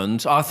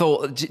concerned. I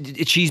thought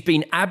she's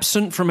been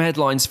absent from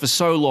headlines for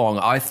so long.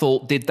 I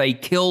thought, did they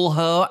kill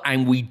her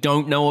and we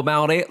don't know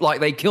about it?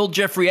 Like they killed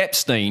Jeffrey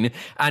Epstein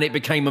and it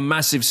became a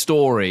massive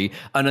story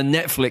and a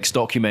Netflix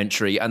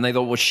documentary. And they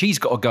thought, well, she's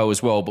got to go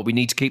as well, but we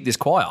need to keep this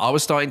quiet. I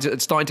was starting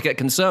to get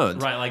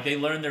concerned. Right, like they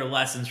learned their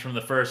lessons from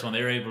the first one.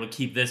 They were able to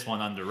keep this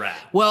one under wraps.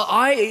 Well,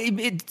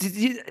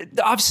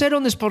 I've said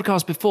on this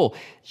podcast before,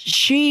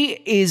 she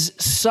is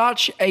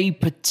such a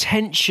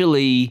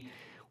potentially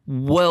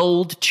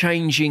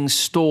world-changing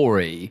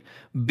story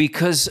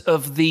because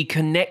of the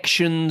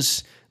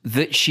connections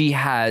that she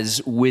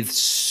has with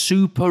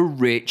super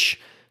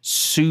rich,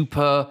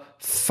 super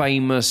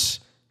famous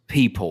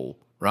people,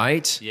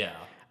 right? Yeah.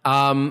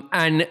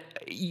 And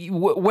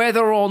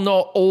whether or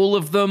not all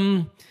of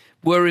them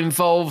were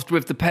involved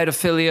with the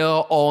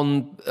pedophilia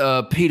on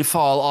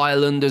Pedophile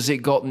Island, as it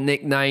got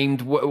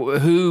nicknamed,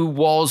 who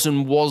was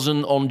and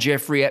wasn't on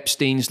Jeffrey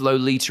Epstein's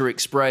Lolita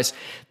Express.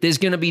 There's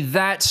going to be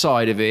that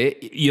side of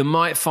it. You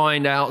might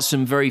find out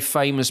some very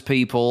famous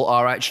people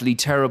are actually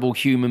terrible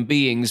human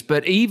beings,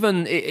 but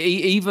even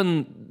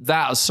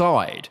that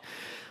aside,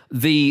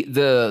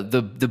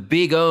 the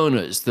big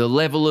earners, the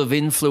level of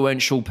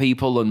influential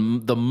people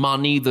and the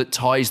money that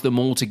ties them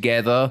all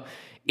together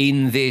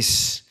in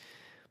this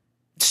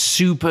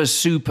super,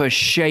 super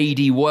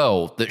shady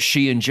world that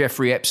she and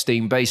Jeffrey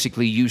Epstein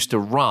basically used to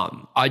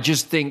run. I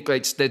just think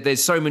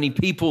there's so many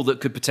people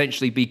that could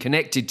potentially be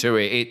connected to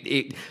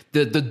it.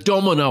 The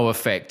domino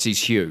effect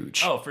is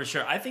huge. Oh, for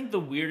sure. I think the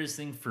weirdest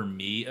thing for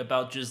me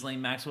about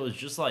Ghislaine Maxwell is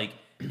just like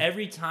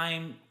every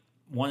time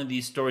one of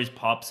these stories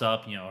pops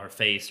up, you know, her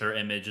face, her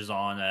image is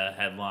on a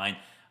headline.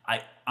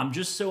 I'm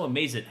just so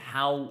amazed at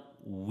how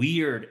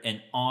weird and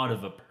odd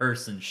of a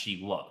person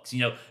she looks.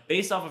 You know,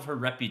 based off of her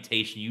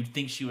reputation, you'd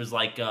think she was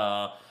like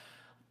Meryl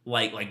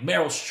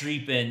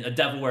Streep in A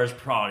Devil Wears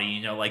Prada,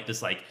 you know, like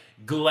this like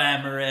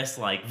glamorous,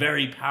 like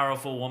very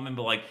powerful woman,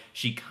 but like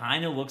she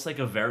kind of looks like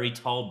a very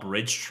tall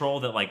bridge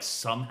troll that like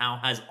somehow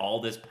has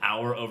all this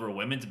power over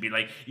women to be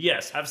like,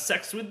 yes, have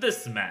sex with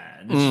this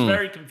man. It's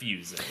very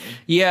confusing.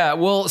 Yeah,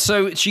 well,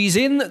 so she's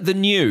in the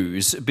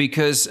news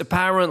because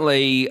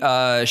apparently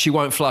she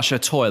won't flush her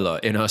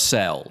toilet in her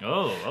cell.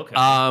 Oh, okay.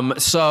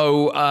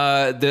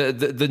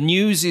 The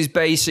news is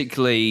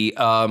basically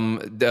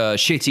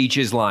shitty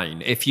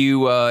Ghislaine. If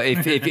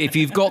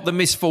you've got the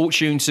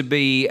misfortune to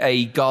be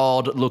a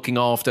guard looking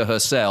after her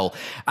cell,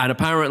 and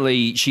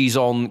apparently she's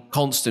on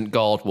constant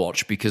guard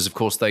watch because, of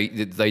course, they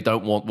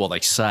don't want, well, they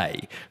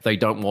say they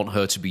don't want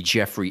her to be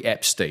Jeffrey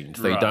Epstein.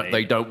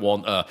 They don't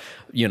want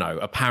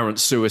apparent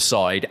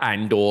suicide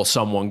and or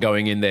someone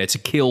going in there to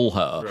kill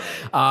her.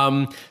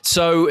 Right.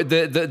 So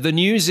the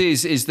news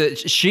is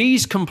that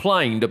she's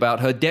complained about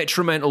her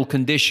detrimental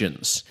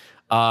conditions.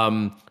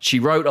 She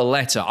wrote a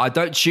letter.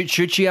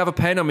 Should she have a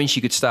pen? I mean, she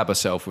could stab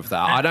herself with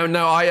that. I don't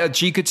know.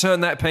 She could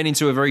turn that pen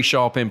into a very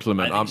sharp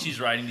implement. I think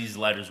she's writing these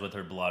letters with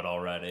her blood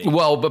already.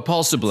 Well, but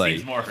possibly.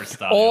 Seems more her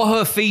style. Or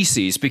her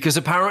feces, because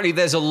apparently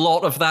there's a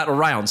lot of that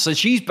around. So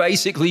she's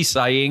basically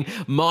saying,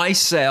 my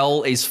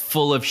cell is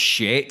full of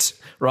shit.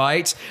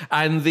 Right?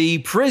 And the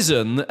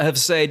prison have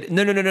said,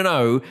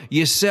 no,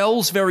 your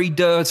cell's very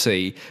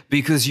dirty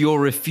because you're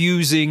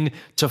refusing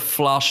to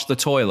flush the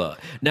toilet.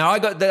 Now,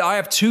 I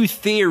have two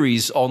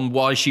theories on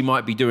why she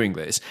might be doing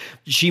this.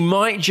 She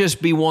might just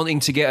be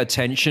wanting to get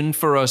attention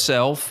for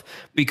herself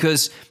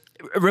because...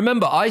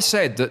 Remember, I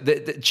said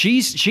that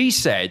she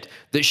said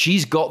that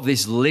she's got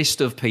this list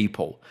of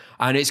people,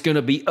 and it's going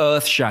to be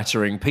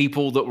earth-shattering,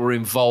 people that were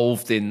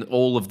involved in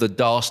all of the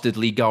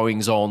dastardly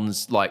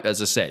goings-ons, like,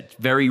 as I said,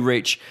 very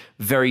rich,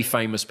 very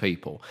famous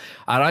people.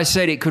 And I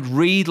said it could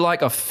read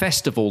like a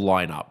festival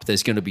lineup.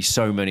 There's going to be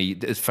so many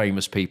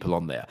famous people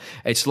on there.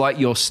 It's like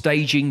you're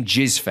staging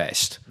Jizz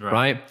Fest,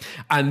 right?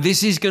 And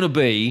this is going to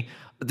be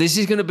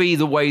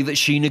the way that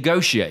she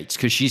negotiates,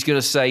 because she's going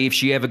to say, if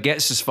she ever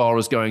gets as far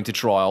as going to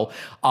trial,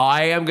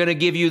 I am going to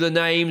give you the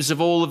names of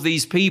all of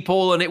these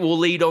people and it will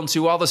lead on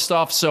to other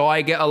stuff so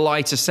I get a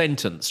lighter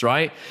sentence,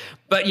 right?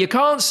 But you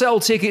can't sell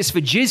tickets for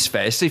Jizz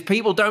Fest if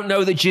people don't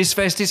know that Jizz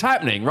Fest is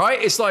happening,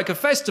 right? It's like a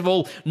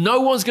festival.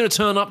 No one's going to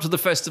turn up to the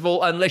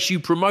festival unless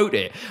you promote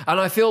it. And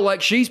I feel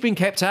like she's been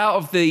kept out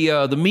of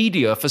the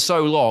media for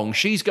so long.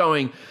 She's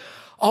going...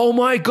 oh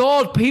my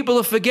God, people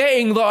are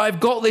forgetting that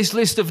I've got this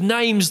list of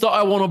names that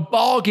I want to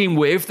bargain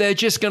with. They're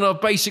just going to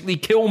basically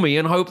kill me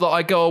and hope that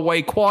I go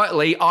away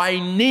quietly. I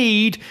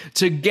need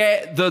to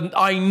get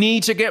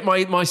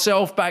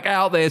myself back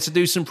out there to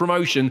do some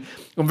promotion.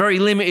 I'm very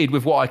limited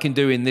with what I can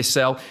do in this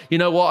cell. You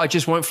know what? I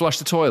just won't flush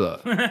the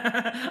toilet.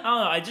 I don't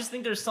know. I just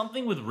think there's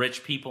something with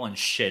rich people and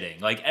shitting.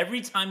 Like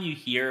every time you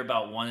hear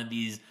about one of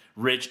these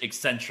rich,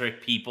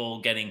 eccentric people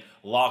getting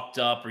locked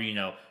up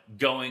or,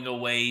 going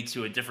away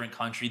to a different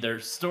country, their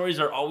stories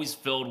are always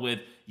filled with,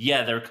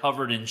 they're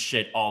covered in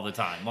shit all the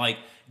time. Like,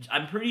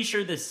 I'm pretty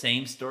sure the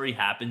same story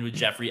happened with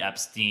Jeffrey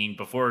Epstein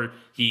before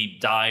he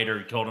died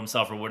or killed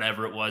himself or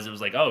whatever it was. It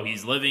was like, oh,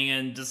 he's living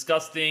in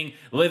disgusting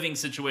living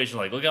situation.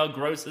 Like, look how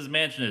gross his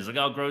mansion is. Look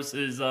how gross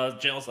his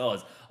jail cell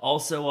is.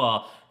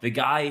 Also, the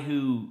guy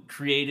who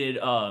created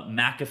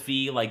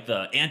McAfee, like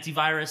the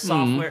antivirus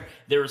software,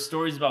 there were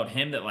stories about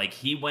him that like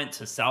he went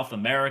to South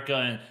America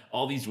and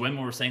all these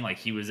women were saying like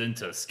he was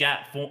into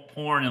scat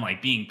porn and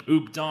like being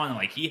pooped on and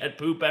like he had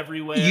poop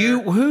everywhere.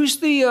 Who's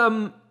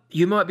the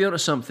you might be onto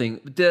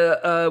something. The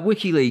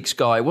WikiLeaks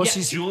guy. What's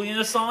his? Julian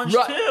Assange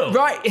too.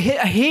 Right.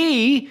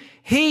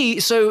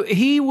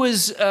 He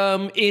was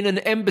in an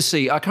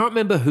embassy. I can't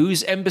remember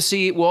whose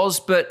embassy it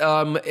was, but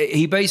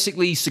he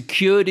basically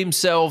secured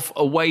himself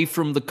away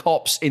from the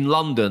cops in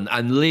London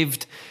and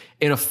lived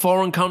in a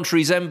foreign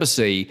country's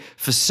embassy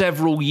for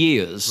several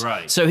years.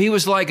 Right. So he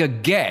was like a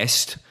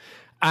guest.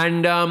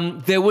 And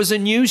there was a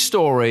news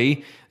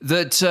story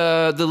that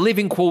the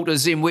living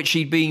quarters in which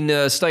he'd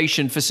been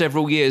stationed for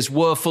several years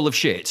were full of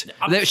shit.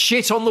 There's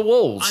shit on the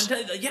walls.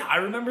 Yeah, I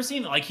remember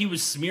seeing it. Like, he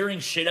was smearing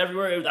shit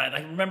everywhere. I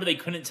remember they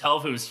couldn't tell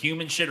if it was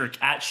human shit or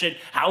cat shit.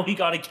 How he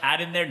got a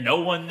cat in there, no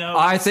one knows.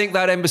 I think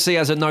that embassy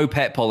has a no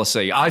pet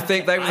policy. I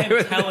think they.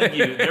 I'm telling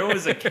you, there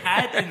was a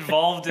cat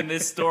involved in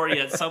this story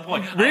at some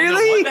point. I Really?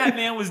 don't know what that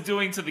man was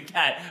doing to the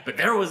cat, but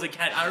there was a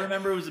cat. I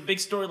remember it was a big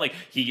story. Like,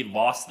 he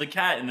lost the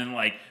cat, and then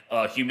like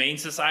humane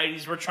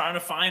societies were trying to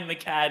find the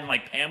cat, and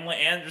like Pamela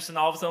Anderson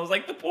all of a sudden was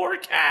like, the poor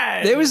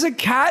cat. There was a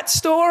cat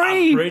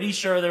story? I'm pretty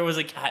sure there was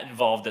a cat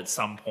involved at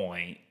some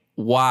point.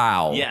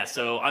 Wow. Yeah,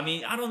 so I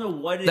mean, I don't know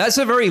what it That's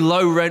a very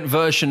low rent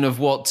version of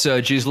what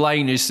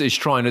Ghislaine is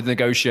trying to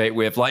negotiate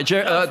with. Like, for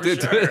sure.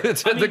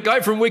 the guy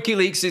from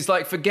WikiLeaks is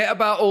like, forget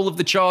about all of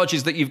the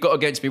charges that you've got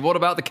against me. What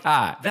about the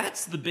cat?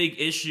 That's the big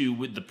issue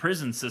with the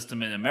prison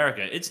system in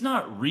America. It's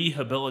not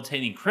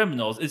rehabilitating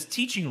criminals. It's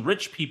teaching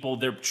rich people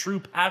their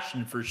true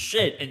passion for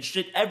shit and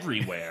shit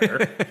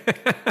everywhere.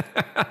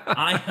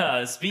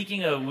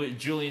 Speaking of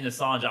Julian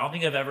Assange, I don't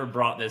think I've ever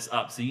brought this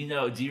up. So,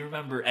 do you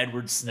remember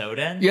Edward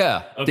Snowden?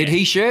 Yeah. Okay. Did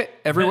he shit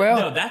everywhere?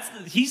 No,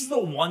 he's the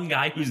one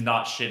guy who's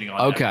not shitting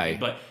on Okay. everything.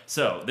 But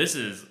so this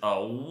is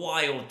a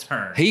wild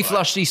turn. He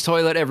flushed his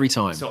toilet every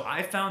time. So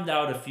I found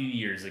out a few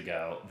years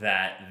ago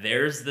that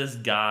there's this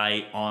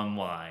guy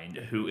online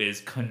who is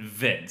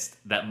convinced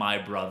that my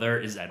brother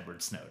is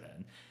Edward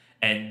Snowden.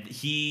 And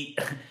he's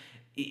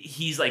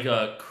like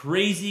a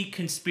crazy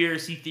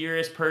conspiracy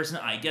theorist person.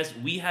 I guess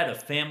we had a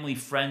family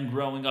friend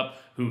growing up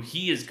who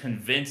he is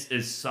convinced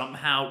is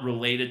somehow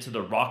related to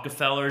the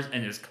Rockefellers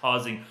and is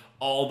causing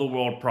all the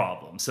world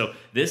problems. So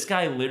this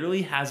guy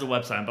literally has a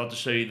website. I'm about to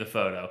show you the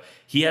photo.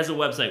 He has a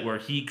website where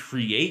he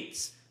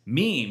creates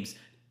memes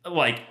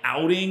like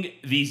outing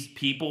these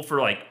people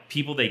for like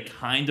people they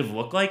kind of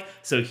look like.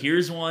 So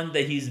here's one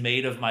that he's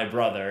made of my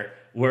brother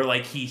where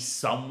like he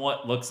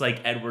somewhat looks like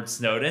Edward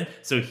Snowden.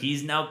 So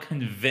he's now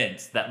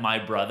convinced that my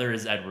brother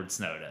is Edward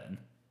Snowden.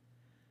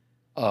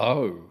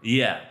 Oh.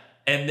 Yeah.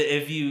 And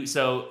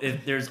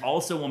if there's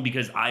also one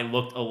because I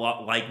looked a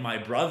lot like my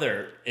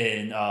brother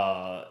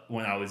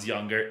when I was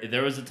younger.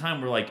 There was a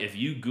time where like if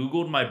you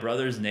Googled my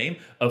brother's name,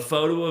 a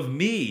photo of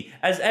me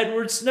as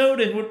Edward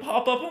Snowden would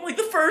pop up on like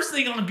the first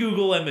thing on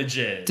Google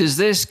Images. Does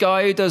this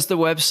guy who does the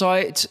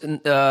website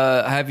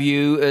have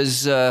you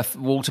as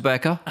Walter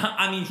Becker?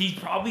 I mean, he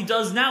probably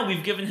does now.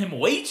 We've given him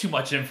way too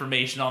much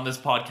information on this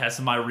podcast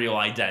of my real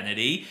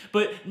identity.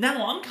 But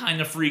now I'm kind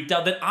of freaked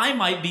out that I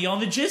might be on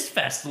the Jizz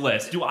Fest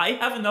list. Do I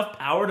have enough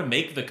power to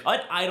make the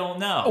cut? I don't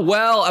know.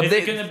 Well, is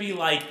it going to be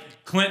like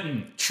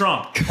Clinton,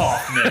 Trump,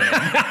 Kaufman?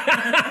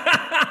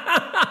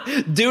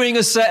 Doing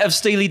a set of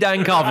Steely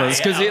Dan covers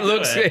because Right,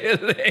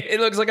 it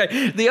looks like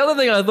the other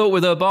thing I thought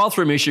with her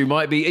bathroom issue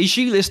might be, is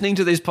she listening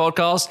to this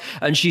podcast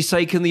and she's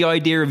taken the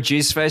idea of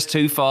Jizzfest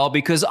too far?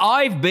 Because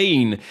I've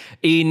been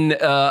in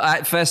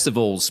at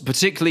festivals,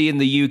 particularly in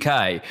the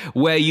UK,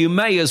 where you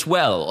may as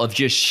well have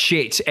just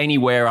shit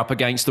anywhere up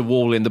against the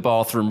wall in the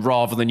bathroom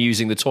rather than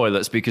using the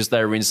toilets because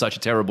they're in such a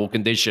terrible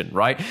condition,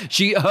 right?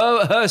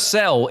 Her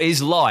cell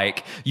is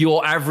like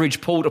your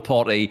average porta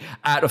potty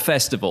at a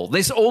festival.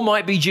 This all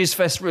might be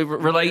Jizzfest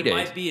related.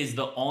 What it might be is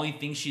the only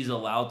thing she's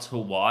allowed to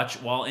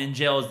watch while in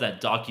jail is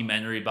that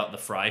documentary about the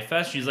Fry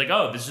Fest. She's like,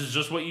 oh, this is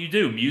just what you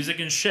do. Music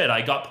and shit.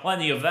 I got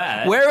plenty of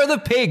that. Where are the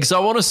pigs? I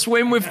want to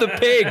swim with the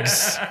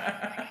pigs.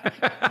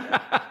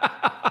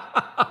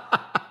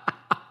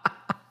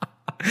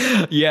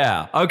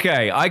 Yeah,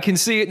 okay. I can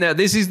see it now.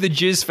 This is the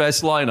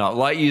Jizzfest lineup,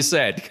 like you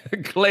said.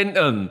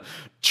 Clinton,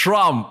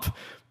 Trump,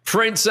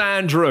 Prince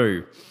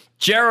Andrew,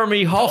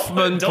 Jeremy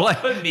Hoffman. Don't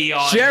put me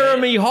on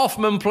Jeremy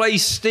Hoffman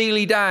plays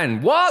Steely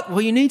Dan. What?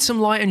 Well, you need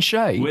some light and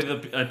shade. With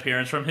an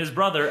appearance from his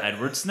brother,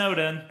 Edward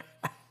Snowden.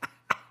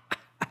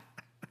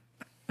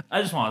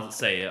 I just wanted to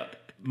say,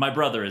 my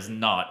brother is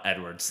not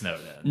Edward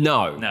Snowden.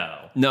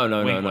 No.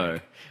 Wink,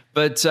 wink.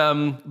 But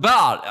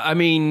I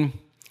mean,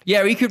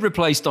 yeah, he could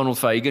replace Donald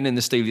Fagen in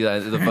the Steely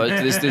Dan,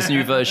 this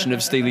new version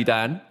of Steely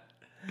Dan.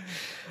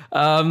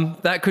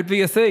 That could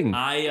be a thing.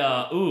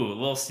 A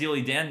little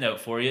Steely Dan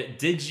note for you.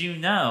 Did you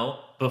know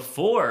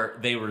before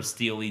they were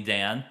Steely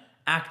Dan,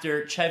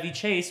 actor Chevy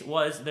Chase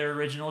was their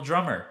original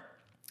drummer?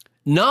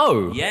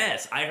 No.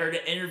 Yes, I heard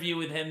an interview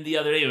with him the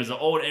other day. It was an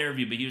old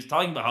interview, but he was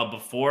talking about how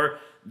before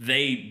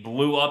they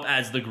blew up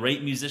as the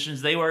great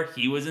musicians they were,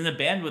 he was in a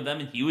band with them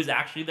and he was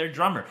actually their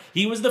drummer.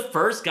 He was the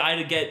first guy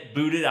to get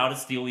booted out of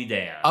Steely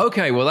Dan.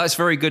 Okay, well, that's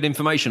very good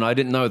information. I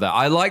didn't know that.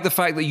 I like the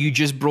fact that you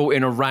just brought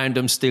in a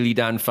random Steely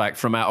Dan fact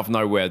from out of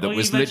nowhere that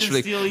was you mentioned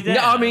literally. Steely Dan.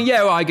 No, I mean,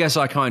 yeah, well, I guess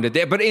I kind of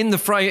did, but in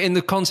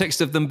the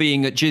context of them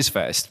being at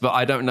Jizzfest, but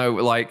I don't know,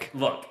 like.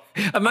 Look.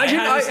 Imagine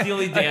I had a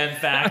Steely Dan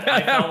fact.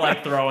 I felt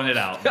like throwing it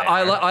out there.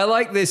 I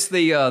like this.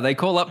 They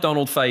call up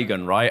Donald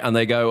Fagen, right? And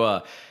they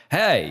go,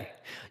 hey,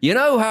 You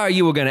know how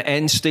you were going to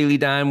end Steely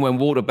Dan when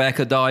Walter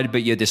Becker died,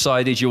 but you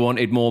decided you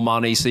wanted more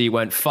money, so you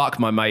went, fuck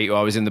my mate who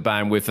I was in the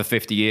band with for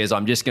 50 years,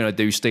 I'm just going to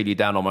do Steely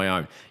Dan on my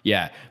own.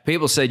 Yeah,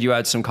 people said you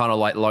had some kind of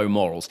like low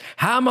morals.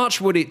 How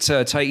much would it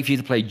take for you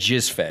to play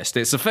Jizz Fest?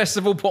 It's a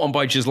festival put on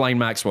by Ghislaine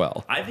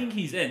Maxwell. I think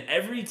he's in.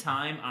 Every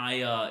time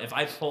if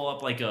I pull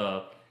up like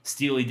a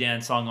Steely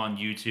Dan song on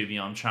YouTube,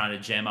 I'm trying to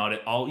jam out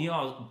it all.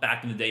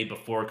 Back in the day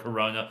before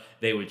Corona,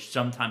 they would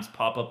sometimes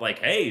pop up like,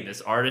 hey,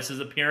 this artist is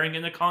appearing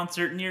in a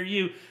concert near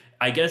you.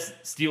 I guess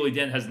Steely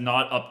Dan has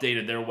not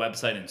updated their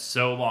website in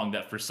so long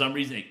that for some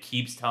reason it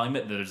keeps telling me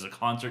that there's a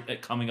concert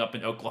coming up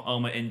in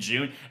Oklahoma in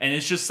June, and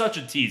it's just such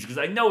a tease because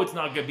I know it's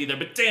not going to be there,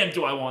 but damn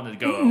do I want to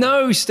go.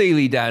 No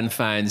Steely Dan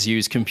fans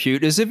use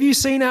computers. Have you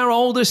seen our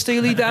older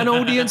Steely Dan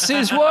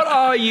audiences? What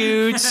are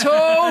you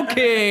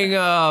talking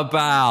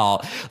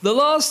about? The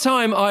last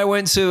time I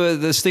went to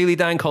the Steely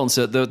Dan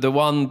concert,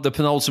 the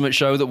penultimate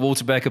show that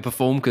Walter Becker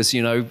performed, because,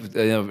 in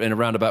a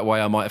roundabout way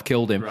I might have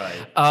killed him.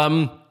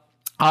 Right.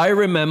 I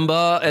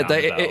remember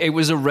it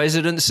was a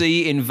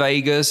residency in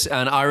Vegas,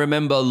 and I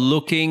remember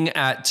looking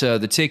at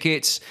the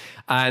tickets,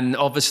 and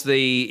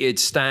obviously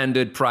it's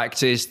standard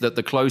practice that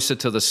the closer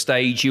to the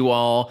stage you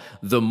are,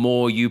 the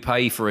more you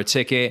pay for a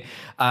ticket.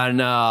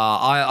 And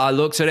I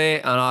looked at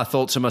it and I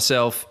thought to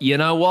myself, you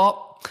know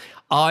what?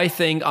 I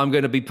think I'm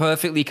going to be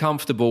perfectly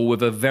comfortable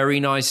with a very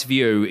nice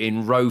view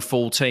in row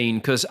 14,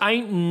 because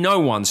ain't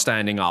no one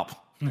standing up.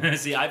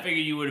 See, I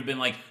figured you would have been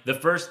like, the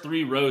first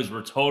 3 rows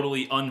were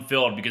totally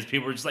unfilled because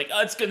people were just like,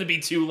 oh, it's going to be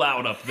too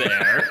loud up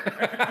there.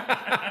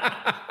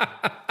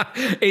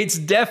 It's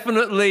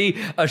definitely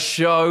a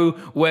show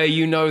where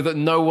you know that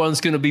no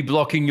one's going to be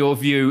blocking your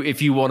view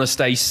if you want to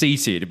stay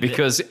seated,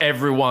 because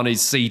everyone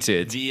is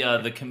seated.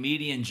 The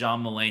comedian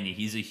John Mulaney,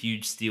 he's a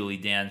huge Steely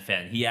Dan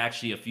fan. He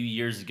actually, a few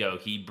years ago,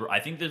 I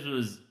think this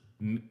was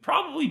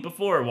probably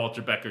before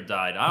Walter Becker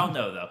died. I don't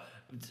know, though.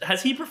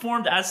 Has he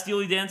performed as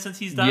Steely Dan since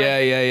he's died?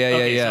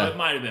 Yeah. So it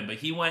might have been, but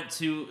he went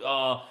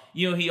to,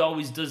 he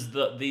always does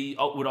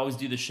would always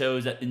do the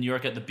shows in New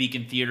York at the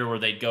Beacon Theater where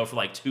they'd go for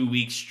like 2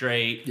 weeks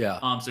straight.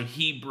 Yeah. So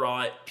he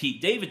brought Pete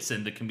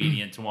Davidson, the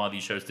comedian, to one of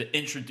these shows to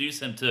introduce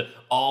him to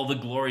all the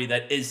glory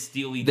that is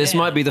Steely Dan. This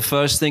might be the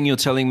first thing you're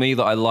telling me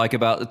that I like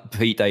about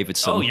Pete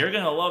Davidson. Oh, you're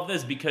gonna love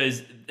this,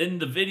 because in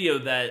the video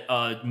that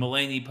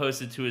Mulaney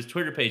posted to his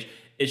Twitter page,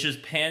 it's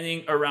just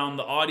panning around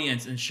the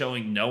audience and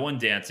showing no one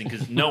dancing,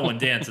 because no one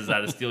dances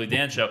at a Steely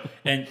Dan show.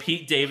 And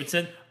Pete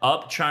Davidson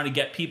up trying to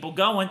get people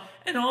going.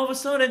 And all of a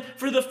sudden,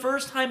 for the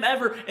first time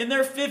ever in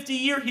their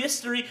 50-year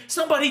history,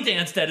 somebody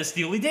danced at a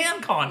Steely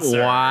Dan concert.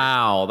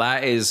 Wow,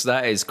 that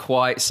is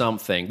quite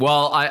something.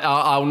 Well,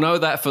 I'll know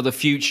that for the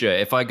future.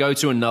 If I go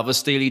to another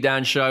Steely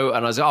Dan show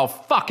and I say, oh,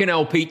 fucking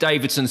hell, Pete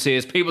Davidson's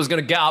here, people's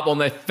going to get up on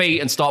their feet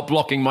and start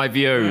blocking my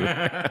view.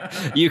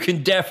 You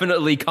can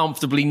definitely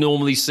comfortably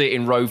normally sit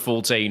in row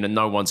 14 and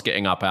no one's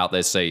getting up out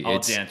their seat. I'll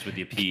dance with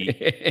you, Pete.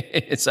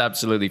 It's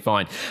absolutely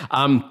fine.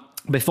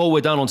 Before we're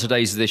done on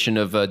today's edition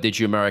of Did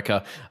You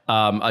America,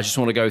 I just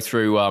want to go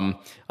through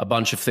a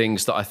bunch of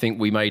things that I think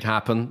we made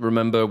happen.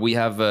 Remember, we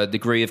have a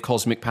degree of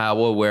cosmic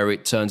power where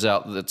it turns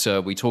out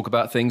that we talk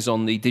about things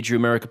on the Did You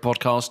America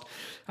podcast,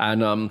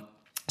 and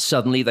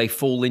suddenly they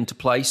fall into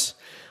place.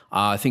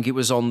 I think it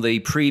was on the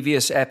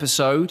previous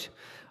episode,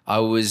 I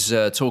was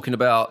talking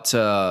about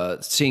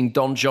seeing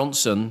Don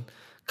Johnson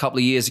a couple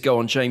of years ago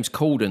on James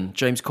Corden.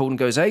 James Corden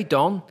goes, hey,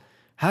 Don,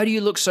 how do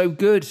you look so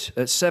good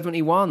at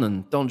 71?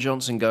 And Don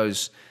Johnson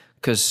goes,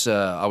 because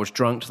I was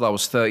drunk till I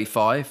was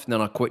 35, and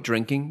then I quit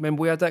drinking.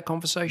 Remember we had that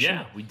conversation?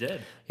 Yeah, we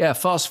did. Yeah,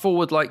 fast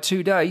forward like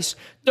 2 days.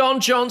 Don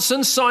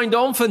Johnson signed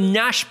on for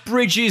Nash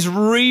Bridges'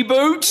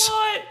 reboot.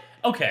 What?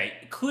 Okay,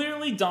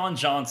 clearly Don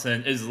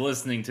Johnson is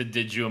listening to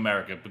Did You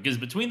America, because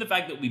between the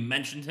fact that we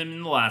mentioned him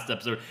in the last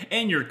episode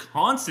and your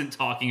constant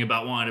talking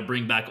about wanting to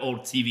bring back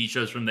old TV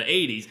shows from the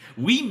 80s,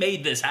 we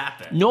made this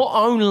happen. Not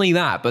only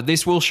that, but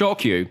this will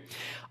shock you.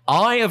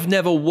 I have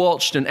never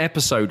watched an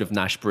episode of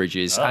Nash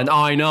Bridges, and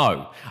I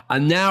know.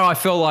 And now I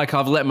feel like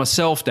I've let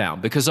myself down,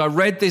 because I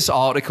read this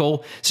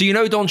article.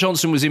 So Don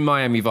Johnson was in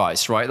Miami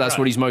Vice, right? That's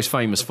what he's most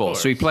famous for.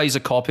 So he plays a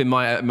cop in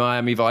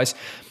Miami Vice.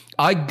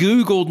 I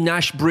Googled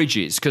Nash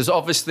Bridges, because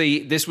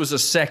obviously this was a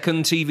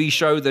second TV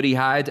show that he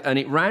had, and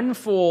it ran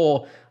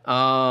for...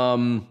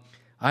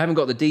 I haven't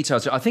got the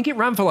details. I think it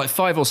ran for like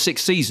 5 or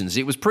 6 seasons.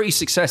 It was pretty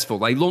successful.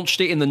 They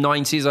launched it in the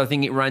 90s. I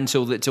think it ran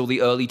till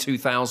the early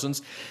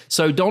 2000s.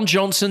 So Don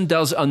Johnson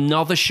does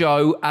another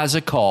show as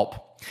a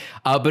cop,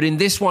 but in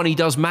this one he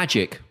does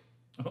magic.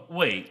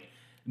 Wait,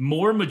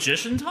 more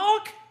magician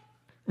talk?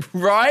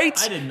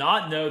 Right? I did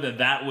not know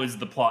that was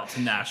the plot to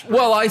Nash Bridges.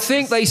 Well, I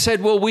think they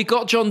said, well, we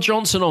got John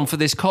Johnson on for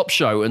this cop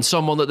show, and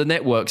someone at the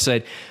network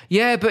said,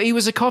 yeah, but he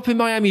was a cop in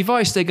Miami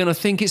Vice. They're going to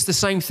think it's the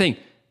same thing.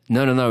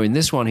 No. In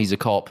this one, he's a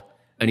cop.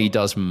 And he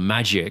does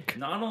magic.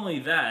 Not only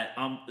that,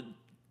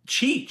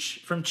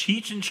 Cheech from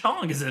Cheech and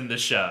Chong is in the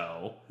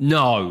show.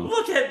 No.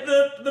 Look at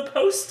the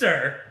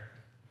poster.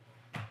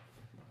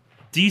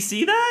 Do you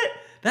see that?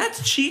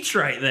 That's Cheech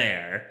right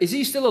there. Is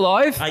he still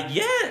alive?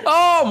 Yes.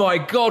 Oh my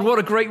God, what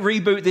a great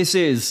reboot this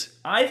is.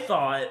 I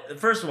thought,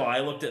 first of all, I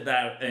looked at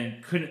that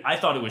and I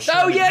thought it was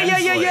Oh Sherman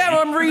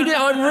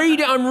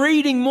Hemsley. I'm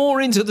reading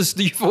more into this.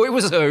 You thought it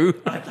was who?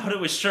 I thought it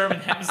was Sherman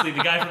Hemsley,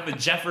 the guy from the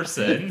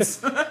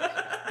Jeffersons.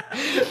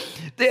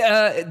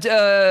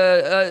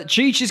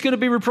 Cheech is going to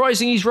be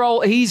reprising his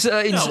role. He's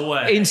No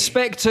way.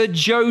 Inspector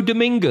Joe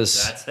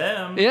Dominguez. That's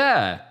him.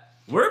 Yeah.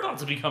 We're about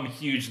to become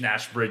huge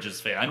Nash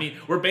Bridges fans. I mean,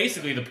 we're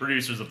basically the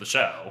producers of the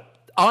show.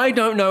 I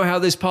don't know how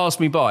this passed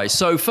me by.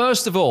 So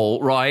first of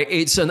all, right,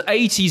 it's an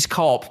 80s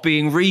cop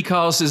being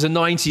recast as a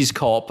 90s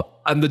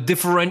cop, and the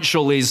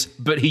differential is,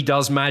 but he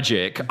does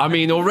magic. I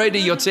mean, already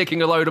you're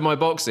ticking a load of my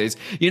boxes.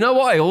 You know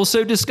what I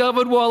also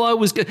discovered while I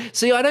was...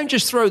 See, I don't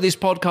just throw this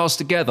podcast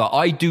together.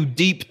 I do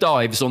deep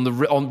dives on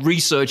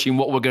researching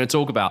what we're going to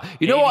talk about.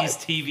 You know what?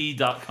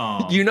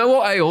 80stv.com. You know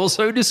what I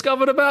also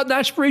discovered about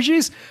Nash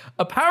Bridges?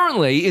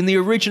 Apparently, in the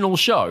original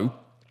show,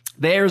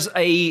 there's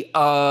a...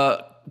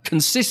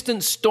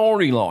 consistent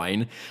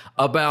storyline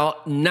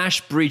about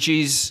Nash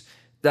Bridges,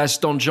 that's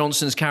Don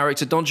Johnson's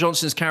character. Don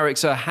Johnson's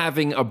character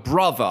having a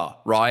brother,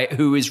 right,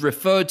 who is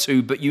referred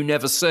to but you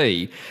never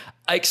see.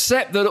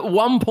 Except that at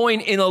one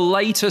point in a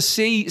later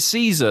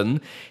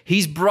season,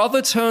 his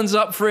brother turns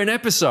up for an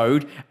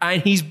episode,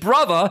 and his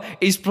brother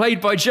is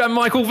played by Jan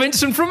Michael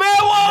Vincent from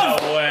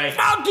Airwolf! No way.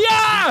 Fuck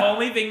yeah! The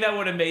only thing that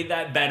would have made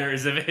that better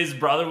is if his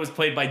brother was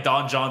played by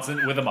Don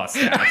Johnson with a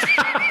mustache.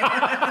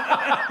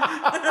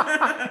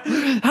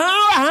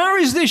 How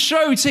is this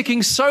show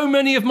ticking so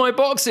many of my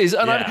boxes?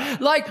 And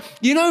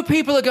Yeah.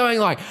 People are going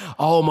like,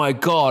 oh my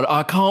God,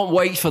 I can't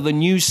wait for the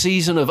new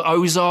season of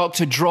Ozark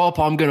to drop.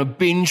 I'm going to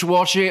binge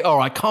watch it. Or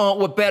I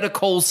can't, Better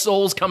Call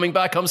Saul's coming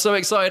back. I'm so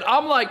excited.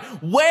 I'm like,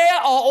 where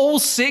are all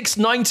 6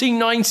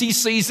 1990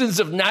 seasons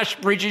of Nash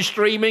Bridges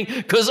streaming?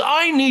 Because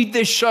I need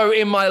this show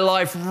in my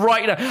life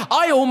right now.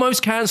 I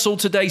almost canceled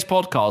today's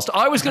podcast.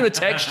 I was going to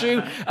text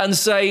you and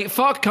say,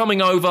 fuck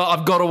coming over.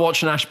 I've got to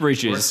watch Nash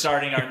Bridges. We're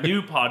starting our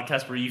new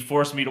podcast where you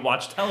force me to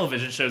watch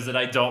television shows that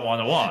I don't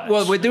want to watch.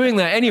 Well, we're doing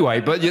that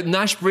anyway, but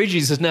Nash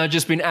Bridges has now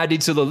just been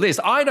added to the list.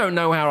 I don't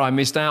know how I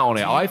missed out on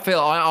it. I feel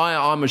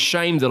I'm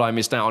ashamed that I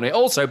missed out on it.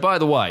 Also, by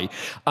the way,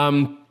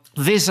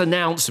 this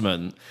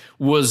announcement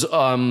was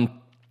on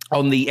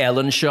the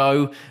Ellen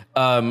show.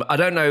 I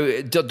don't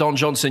know, Don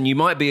Johnson, you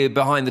might be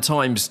behind the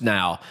times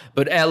now,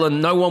 but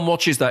Ellen, no one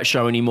watches that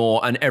show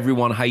anymore, and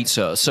everyone hates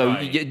her. So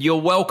Right.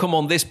 you're welcome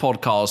on this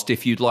podcast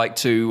if you'd like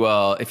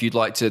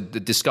to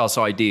discuss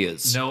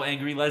ideas. No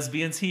angry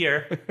lesbians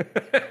here.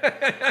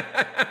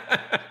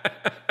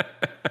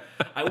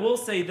 I will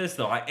say this,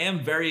 though. I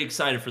am very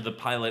excited for the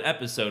pilot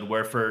episode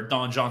where, for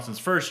Don Johnson's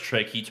first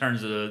trick, he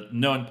turns a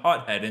known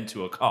pothead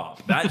into a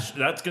cop. That's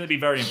going to be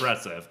very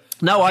impressive.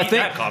 No, I Beat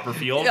think that,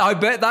 Copperfield. I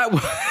bet that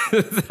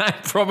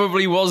that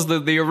probably was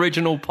the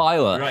original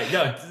pilot. Right,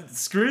 no,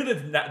 screw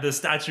the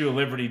Statue of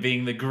Liberty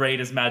being the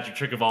greatest magic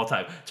trick of all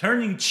time.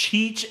 Turning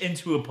Cheech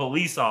into a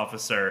police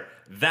officer,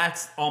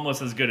 that's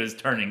almost as good as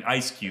turning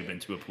Ice Cube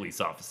into a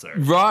police officer.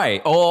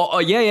 Right. Or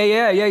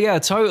yeah,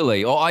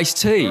 totally. Or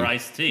Ice-T. Or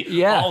Ice-T.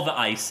 Yeah. All the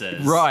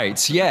ices.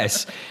 Right,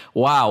 yes.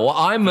 Wow.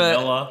 Well,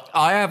 Vanilla.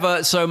 I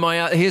have so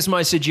here's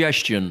my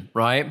suggestion,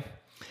 right?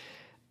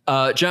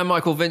 Jan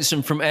Michael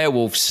Vincent from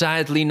Airwolf,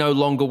 sadly no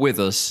longer with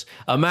us.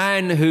 A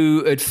man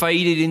who had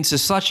faded into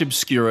such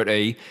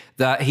obscurity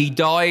that he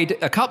died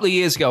a couple of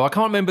years ago. I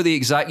can't remember the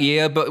exact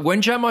year, but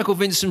when Jan Michael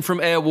Vincent from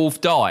Airwolf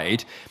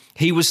died,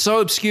 he was so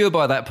obscure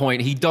by that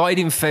point. He died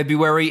in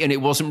February and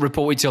it wasn't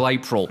reported till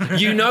April.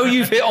 You know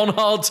you've hit on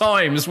hard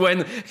times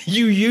when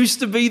you used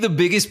to be the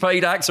biggest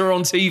paid actor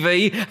on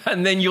TV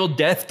and then your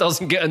death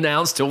doesn't get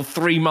announced till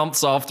 3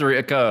 months after it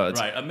occurred.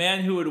 Right, a man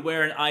who would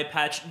wear an eye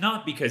patch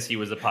not because he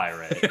was a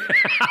pirate.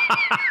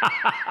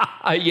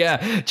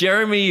 Yeah,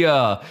 Jeremy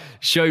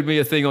showed me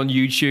a thing on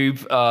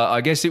YouTube.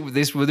 I guess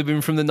this would have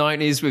been from the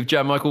 90s with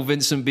Jan Michael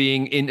Vincent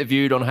being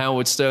interviewed on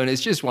Howard Stern.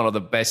 It's just one of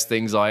the best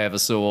things I ever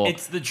saw.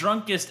 It's the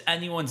drunkest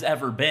anyone's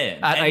ever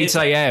been. At And 8 it's-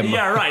 a.m..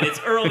 Yeah, right.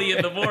 It's early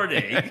in the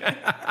morning.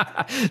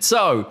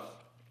 So,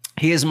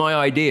 here's my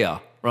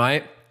idea,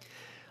 right?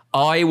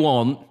 I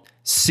want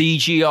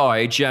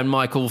CGI Jan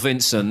Michael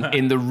Vincent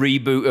in the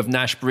reboot of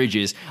Nash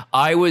Bridges.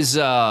 I was...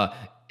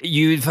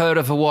 You've heard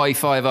of Hawaii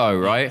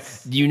Five-0, right?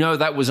 Yes. You know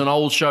that was an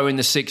old show in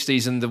the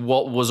 60s and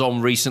what was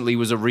on recently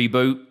was a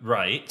reboot.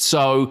 Right.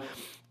 So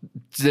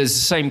there's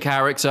the same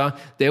character.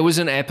 There was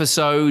an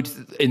episode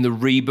in the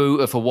reboot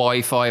of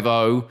Hawaii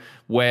Five-0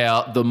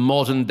 where the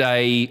modern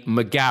day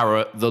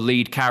McGarrett, the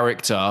lead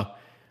character,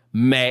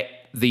 met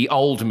the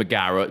old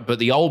McGarrett, but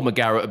the old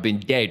McGarrett had been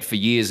dead for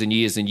years and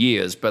years and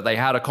years, but they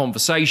had a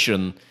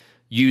conversation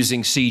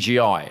using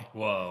CGI.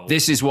 Whoa.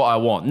 This is what I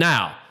want.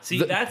 Now, See,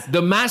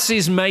 the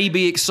masses may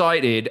be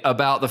excited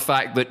about the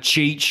fact that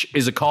Cheech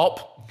is a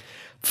cop.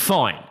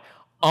 Fine.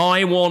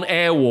 I want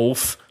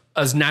Airwolf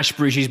as Nash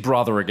Bridges'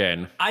 brother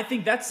again. I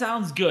think that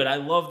sounds good. I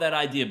love that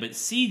idea, but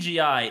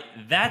CGI,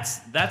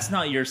 that's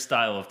not your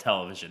style of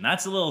television.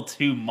 That's a little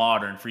too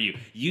modern for you.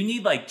 You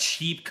need like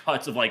cheap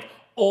cuts of like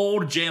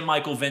old Jan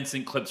Michael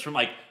Vincent clips from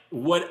like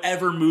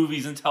whatever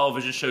movies and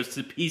television shows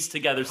to piece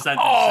together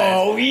sentences.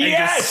 Oh, and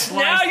yes! just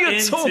Now slice you're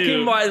into-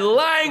 talking my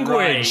language.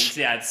 Right,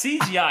 yeah,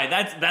 CGI,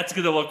 that's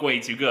going to look way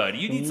too good.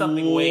 You need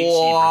something way cheaper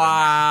than that.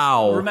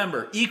 Wow.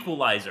 Remember,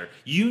 Equalizer.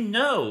 You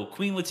know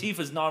Queen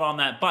Latifah's not on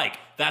that bike.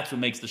 That's what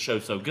makes the show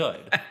so good.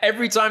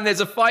 Every time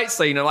there's a fight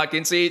scene and I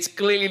can see it's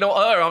clearly not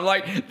her, I'm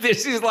like,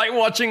 this is like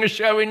watching a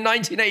show in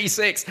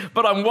 1986,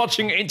 but I'm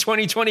watching it in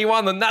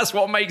 2021, and that's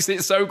what makes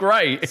it so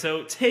great.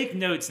 So take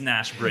notes,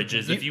 Nash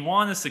Bridges, if you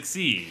want to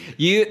succeed.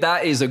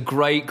 That is a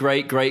great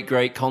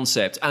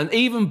concept. And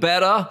even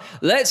better,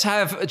 let's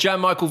have Jan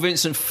Michael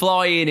Vincent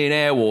fly in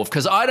Airwolf,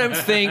 because I don't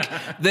think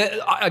that,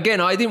 again,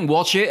 I didn't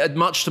watch it,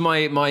 much to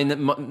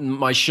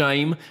my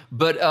shame,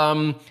 but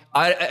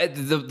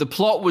the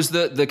plot was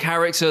that the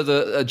character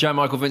that Jan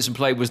Michael Vincent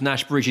played was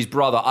Nash Bridges'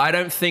 brother. I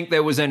don't think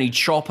there was any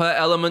chopper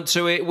element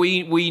to it.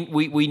 We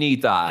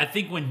need that. I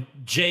think when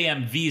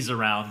JMV's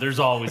around, there's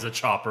always a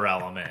chopper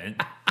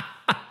element.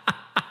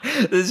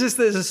 There's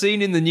a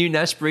scene in the new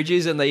Nash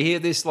Bridges, and they hear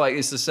this, like,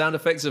 it's the sound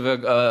effects of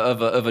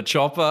a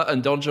chopper,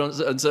 and Don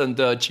Johnson and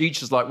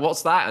Cheech is like,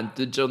 "What's that?"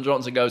 And Don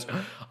Johnson goes,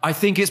 "I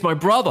think it's my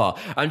brother."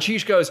 And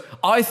Cheech goes,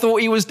 "I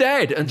thought he was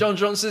dead." And Don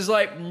Johnson's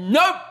like,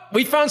 "Nope,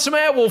 we found some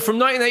Airwolf from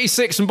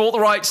 1986 and bought the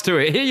rights to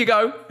it. Here you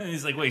go." And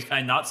he's like, "Wait, can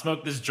I not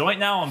smoke this joint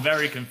now? I'm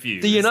very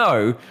confused." Do you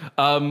know?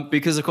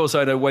 Because of course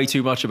I know way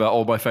too much about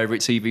all my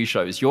favorite TV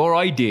shows. Your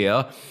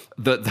idea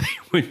that they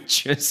would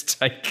just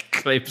take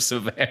clips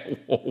of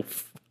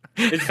Airwolf.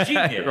 It's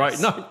genius. Right,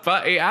 no,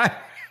 but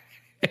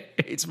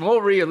it's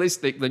more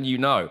realistic than you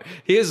know.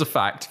 Here's a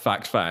fact,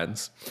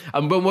 fans.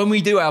 But when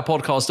we do our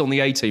podcast on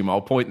the A-Team,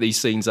 I'll point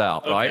these scenes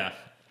out, right? Okay.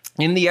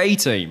 In the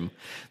A-Team,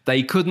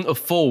 they couldn't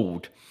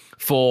afford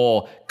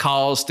for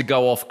cars to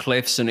go off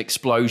cliffs and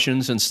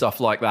explosions and stuff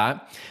like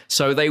that.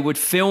 So they would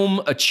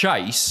film a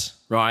chase,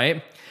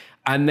 right?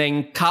 And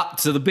then cut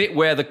to the bit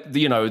where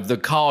the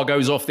car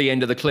goes off the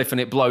end of the cliff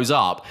and it blows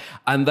up.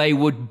 And they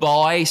would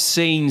buy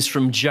scenes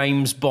from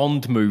James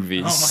Bond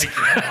movies. Oh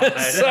my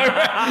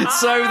god!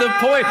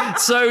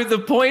 so the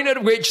point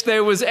at which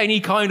there was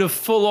any kind of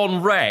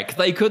full-on wreck,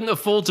 they couldn't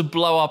afford to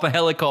blow up a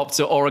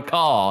helicopter or a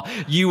car.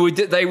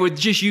 They would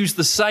just use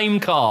the same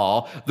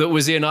car that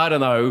was in, I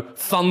don't know,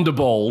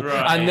 Thunderball,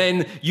 right. And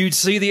then you'd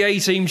see the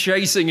A-Team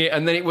chasing it,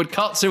 and then it would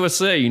cut to a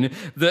scene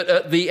that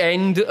at the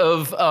end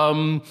of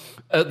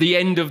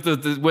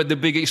where the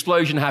big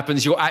explosion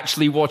happens, you're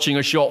actually watching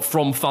a shot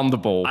from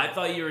Thunderball. I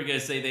thought you were gonna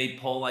say they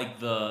pull like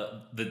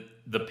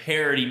the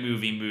parody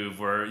movie move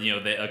where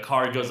a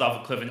car goes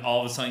off a cliff and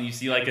all of a sudden you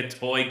see like a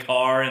toy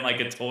car and like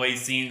a toy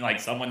scene, like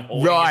someone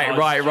holding it on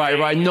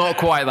right. Not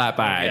quite that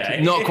bad.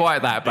 Okay. Not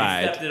quite that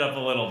bad. They stepped it up a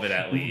little bit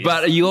at least.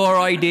 But your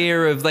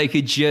idea of they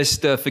could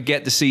just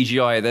forget the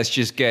CGI, let's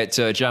just get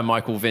Jan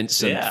Michael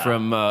Vincent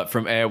from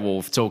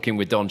Airwolf talking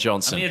with Don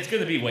Johnson. I mean, it's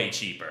going to be way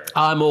cheaper.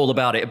 I'm all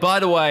about it.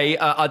 By the way,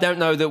 I don't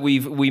know that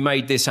we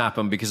made this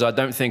happen because I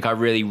don't think I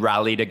really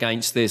rallied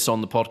against this on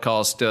the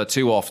podcast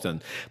too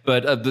often.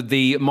 But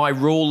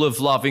my rule of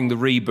loving the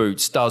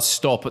reboots does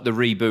stop at the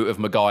reboot of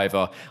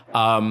MacGyver.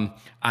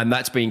 And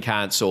that's been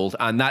cancelled.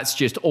 And that's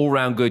just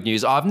all-round good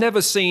news. I've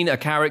never seen a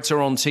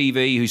character on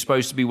TV who's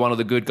supposed to be one of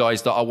the good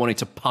guys that I wanted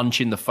to punch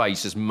in the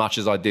face as much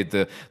as I did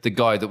the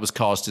guy that was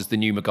cast as the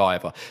new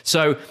MacGyver.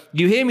 So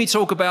you hear me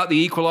talk about The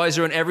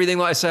Equalizer and everything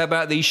that I say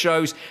about these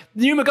shows.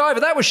 The new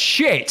MacGyver, that was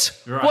shit.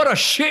 Right. What a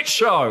shit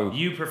show.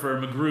 You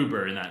prefer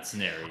MacGruber in that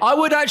scenario. I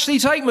would actually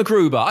take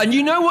MacGruber. And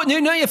you know what?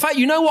 In fact,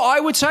 you know what I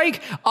would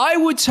take? I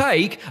would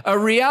take a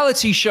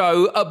reality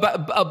show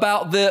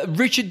about the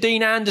Richard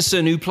Dean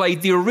Anderson who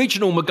played the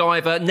original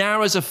MacGyver,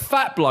 now as a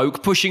fat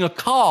bloke pushing a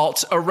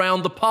cart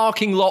around the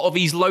parking lot of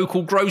his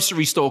local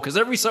grocery store. Because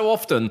every so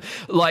often,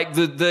 like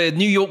the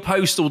New York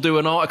Post will do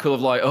an article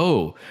of like,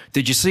 "Oh,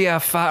 did you see how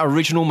fat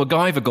original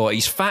MacGyver got?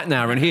 He's fat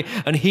now, and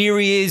here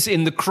he is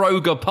in the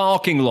Kroger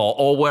parking lot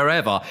or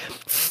wherever."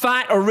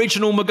 Fat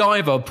original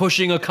MacGyver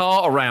pushing a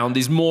cart around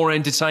is more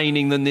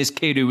entertaining than this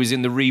kid who was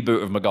in the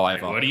reboot of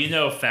MacGyver. What do you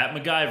know? Fat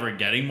MacGyver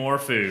getting more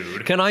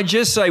food. Can I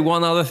just say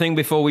one other thing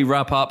before we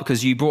wrap up?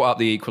 Because you brought up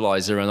The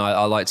Equalizer, and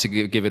I like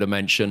to give it a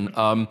mention.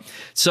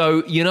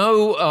 So,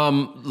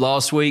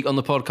 last week on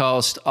the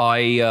podcast,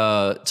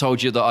 I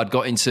told you that I'd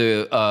got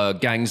into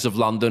Gangs of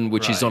London,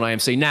 which is on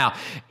AMC. Now,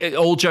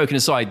 all joking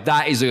aside,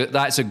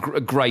 that's a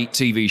great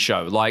TV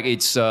show. Like,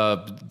 it's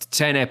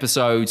 10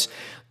 episodes.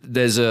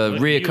 There's a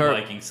You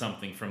liking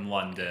something from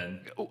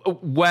London.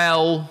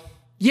 Well,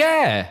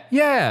 yeah.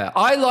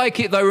 I like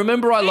it, though.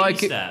 Remember, I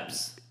like it.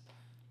 Steps.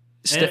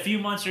 In a few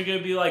months, you're going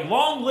to be like,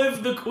 "Long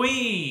live the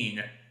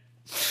Queen."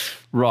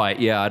 Right,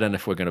 yeah, I don't know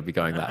if we're going to be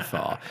going that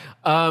far.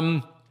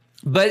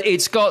 But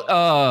it's got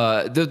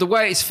the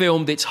way it's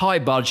filmed. It's high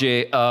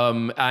budget,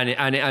 and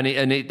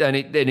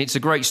it's a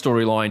great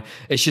storyline.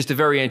 It's just a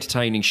very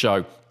entertaining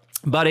show.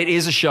 But it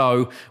is a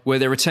show where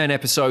there are 10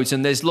 episodes,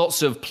 and there's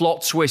lots of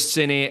plot twists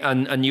in it,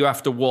 and you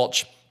have to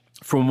watch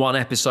from one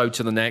episode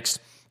to the next.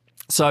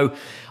 So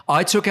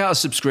I took out a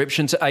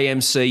subscription to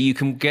AMC. You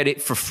can get it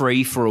for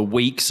free for a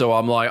week. So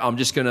I'm like, I'm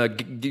just going to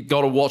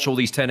got to watch all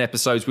these 10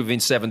 episodes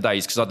within 7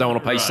 days because I don't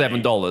want to pay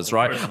 $7,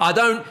 right? I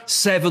don't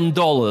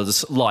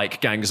 $7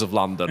 like Gangs of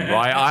London,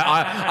 right?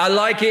 I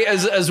like it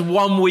as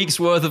 1 week's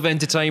worth of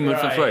entertainment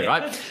for free,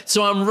 right?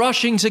 So I'm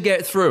rushing to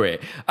get through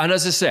it. And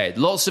as I said,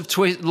 lots of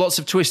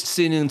twists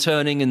in and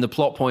turning in the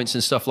plot points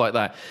and stuff like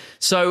that.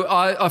 So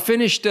I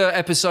finished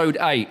episode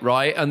 8,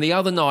 right? And the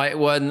other night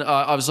when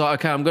I was like,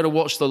 okay, I'm going to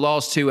watch the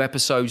last 2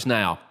 episodes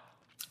now.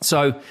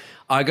 So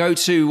I go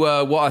to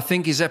what I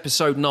think is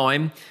episode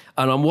 9,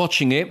 and I'm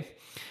watching it,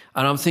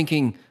 and I'm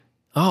thinking,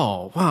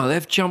 oh, wow,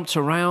 they've jumped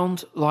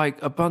around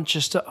like a bunch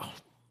of stuff. Oh,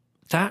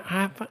 that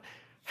happened?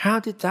 How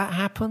did that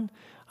happen?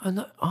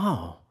 And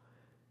oh,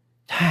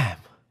 damn.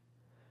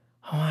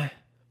 I'm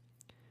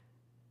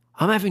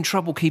having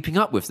trouble keeping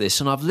up with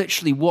this, and I've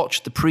literally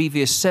watched the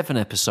previous 7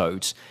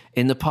 episodes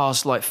in the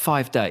past,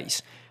 5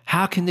 days.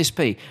 How can this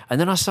be?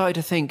 And then I started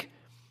to think,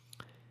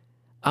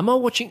 am I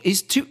watching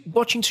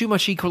too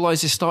much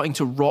Equalizer starting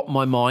to rot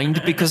my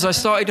mind? Because I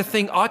started to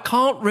think, I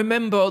can't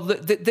remember,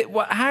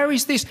 how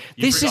is this?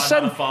 This is how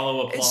to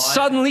follow a plot?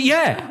 Suddenly,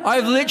 yeah.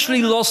 I've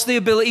literally lost the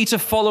ability to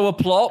follow a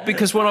plot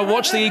because when I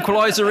watch the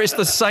Equalizer, it's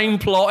the same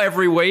plot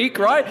every week,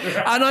 right?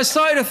 And I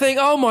started to think,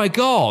 oh my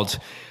God,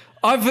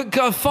 I've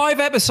got 5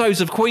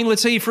 episodes of Queen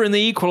Latifah in The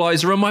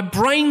Equalizer and my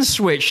brain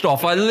switched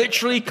off. I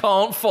literally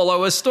can't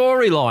follow a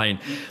storyline.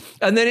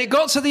 And then it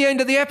got to the end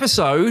of the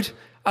episode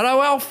and I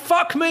went, oh,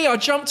 fuck me, I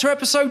jumped to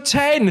episode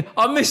 10.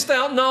 I missed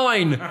out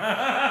 9.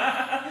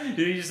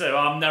 You just said,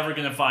 well, I'm never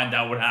going to find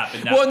out what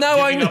happened. Now, well,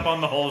 now giving up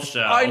on the whole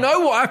show. I know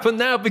what happened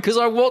now because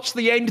I watched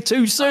the end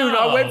too soon.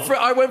 Oh.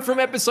 I went from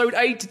episode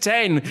 8 to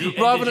 10. Did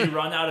you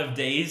run out of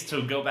days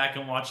to go back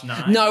and watch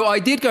 9? No, I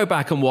did go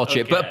back and watch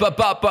it.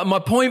 But my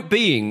point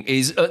being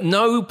is at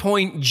no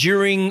point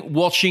during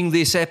watching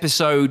this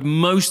episode,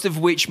 most of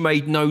which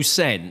made no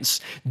sense,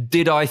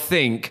 did I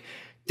think,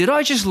 did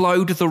I just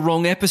load the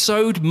wrong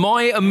episode?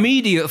 My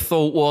immediate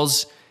thought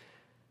was,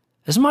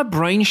 has my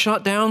brain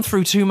shut down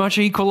through too much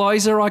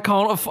Equalizer? I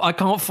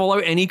can't follow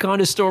any kind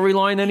of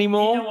storyline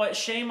anymore. You know what?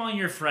 Shame on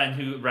your friend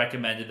who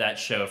recommended that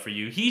show for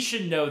you. He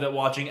should know that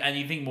watching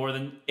anything more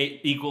than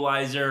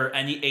Equalizer or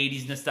any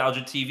 80s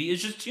nostalgia TV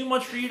is just too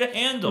much for you to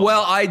handle.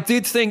 Well, I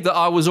did think that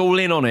I was all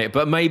in on it,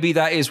 but maybe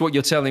that is what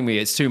you're telling me.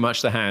 It's too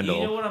much to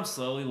handle. You know what I'm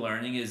slowly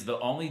learning is the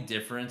only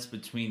difference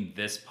between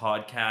this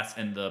podcast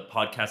and the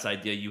podcast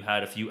idea you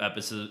had a few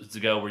episodes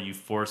ago where you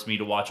forced me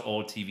to watch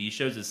old TV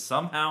shows is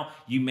somehow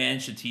you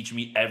managed to teach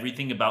me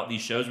everything about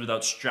these shows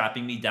without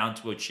strapping me down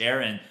to a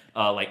chair and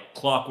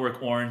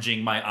Clockwork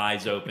Oranging my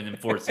eyes open and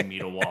forcing me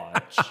to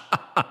watch.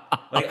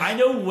 I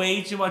know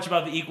way too much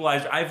about The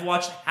Equalizer. I've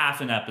watched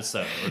half an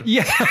episode.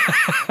 Yeah.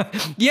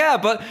 Yeah,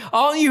 but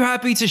aren't you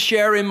happy to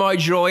share in my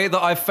joy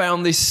that I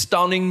found this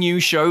stunning new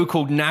show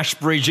called Nash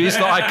Bridges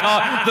that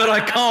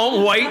I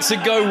can't wait to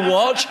go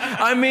watch?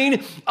 I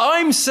mean,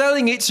 I'm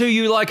selling it to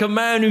you like a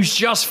man who's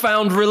just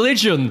found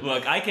religion.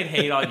 Look, I can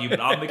hate on you, but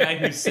I'm the guy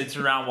who sits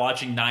around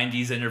watching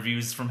 90s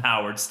interviews from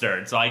Howard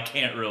Stern, so I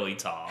can't really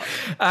talk.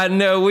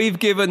 And we've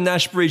given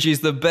Nash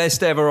Bridges the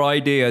best ever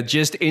idea.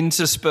 Just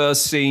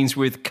intersperse scenes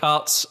with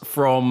cuts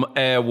from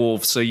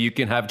Airwolf so you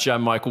can have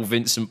Jan Michael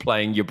Vincent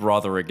playing your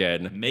brother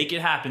again. Make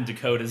it happen,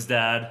 Dakota's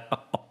dad.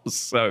 Oh,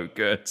 so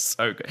good,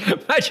 so good.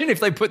 Imagine if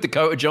they put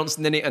Dakota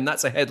Johnson in it and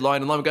that's a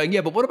headline and I'm going,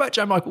 yeah, but what about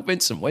Jan Michael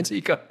Vincent? When's he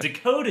go?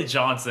 Dakota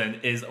Johnson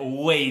is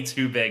way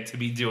too big to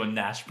be doing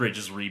Nash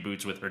Bridges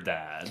reboots with her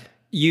dad.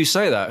 You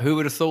say that. Who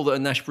would have thought that a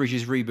Nash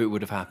Bridges reboot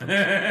would have happened?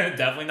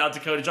 Definitely not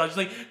Dakota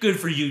Johnson. Good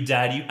for you,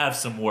 Dad. You have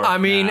some work. I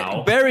mean,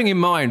 now. Bearing in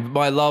mind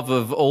my love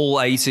of all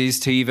 80s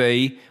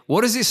TV,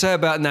 what does it say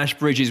about Nash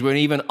Bridges when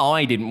even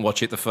I didn't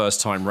watch it the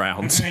first time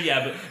round?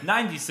 Yeah, but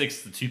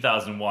 96 to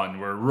 2001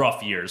 were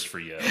rough years for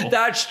you.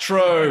 That's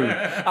true.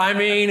 I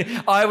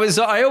mean, I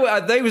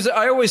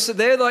always said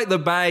they're like the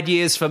bad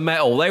years for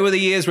metal. They were the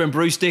years when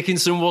Bruce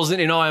Dickinson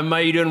wasn't in Iron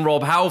Maiden,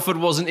 Rob Halford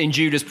wasn't in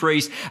Judas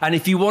Priest, and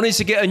if you wanted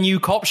to get a new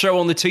cop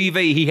show on the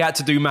TV, he had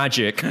to do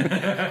magic.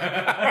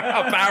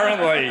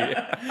 Apparently.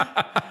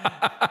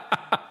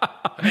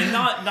 And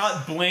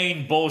not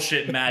Blaine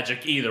bullshit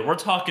magic either. We're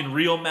talking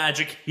real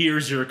magic.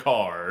 Here's your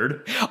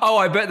card. Oh,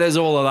 I bet there's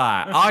all of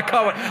that. I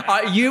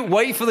can't. You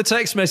wait for the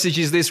text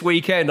messages this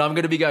weekend. I'm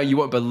going to be going, you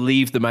won't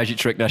believe the magic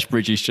trick Nash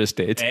Bridges just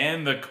did.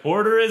 And the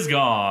quarter is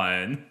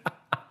gone.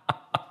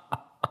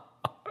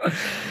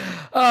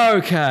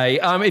 Okay.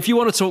 If you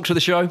want to talk to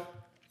the show,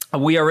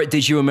 we are at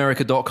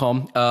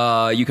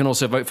didyouamerica.com. You can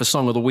also vote for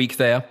Song of the Week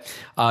there.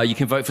 You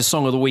can vote for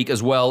Song of the Week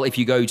as well if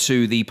you go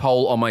to the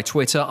poll on my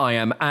Twitter. I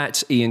am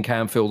at Ian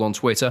Camfield on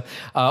Twitter.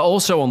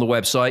 Also on the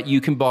website,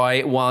 you can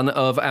buy one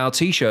of our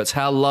T-shirts.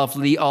 How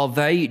lovely are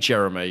they,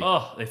 Jeremy?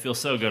 Oh, they feel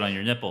so good on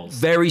your nipples.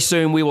 Very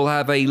soon we will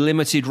have a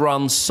limited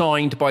run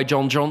signed by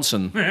Don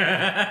Johnson.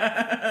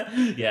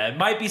 Yeah, it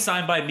might be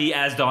signed by me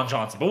as Don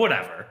Johnson, but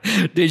whatever.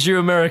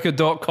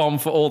 didyouamerica.com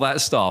for all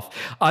that stuff.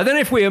 Then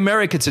if we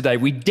America today,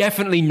 we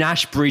definitely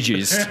Nash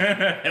Bridges.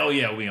 Hell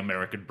yeah, we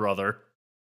American brother.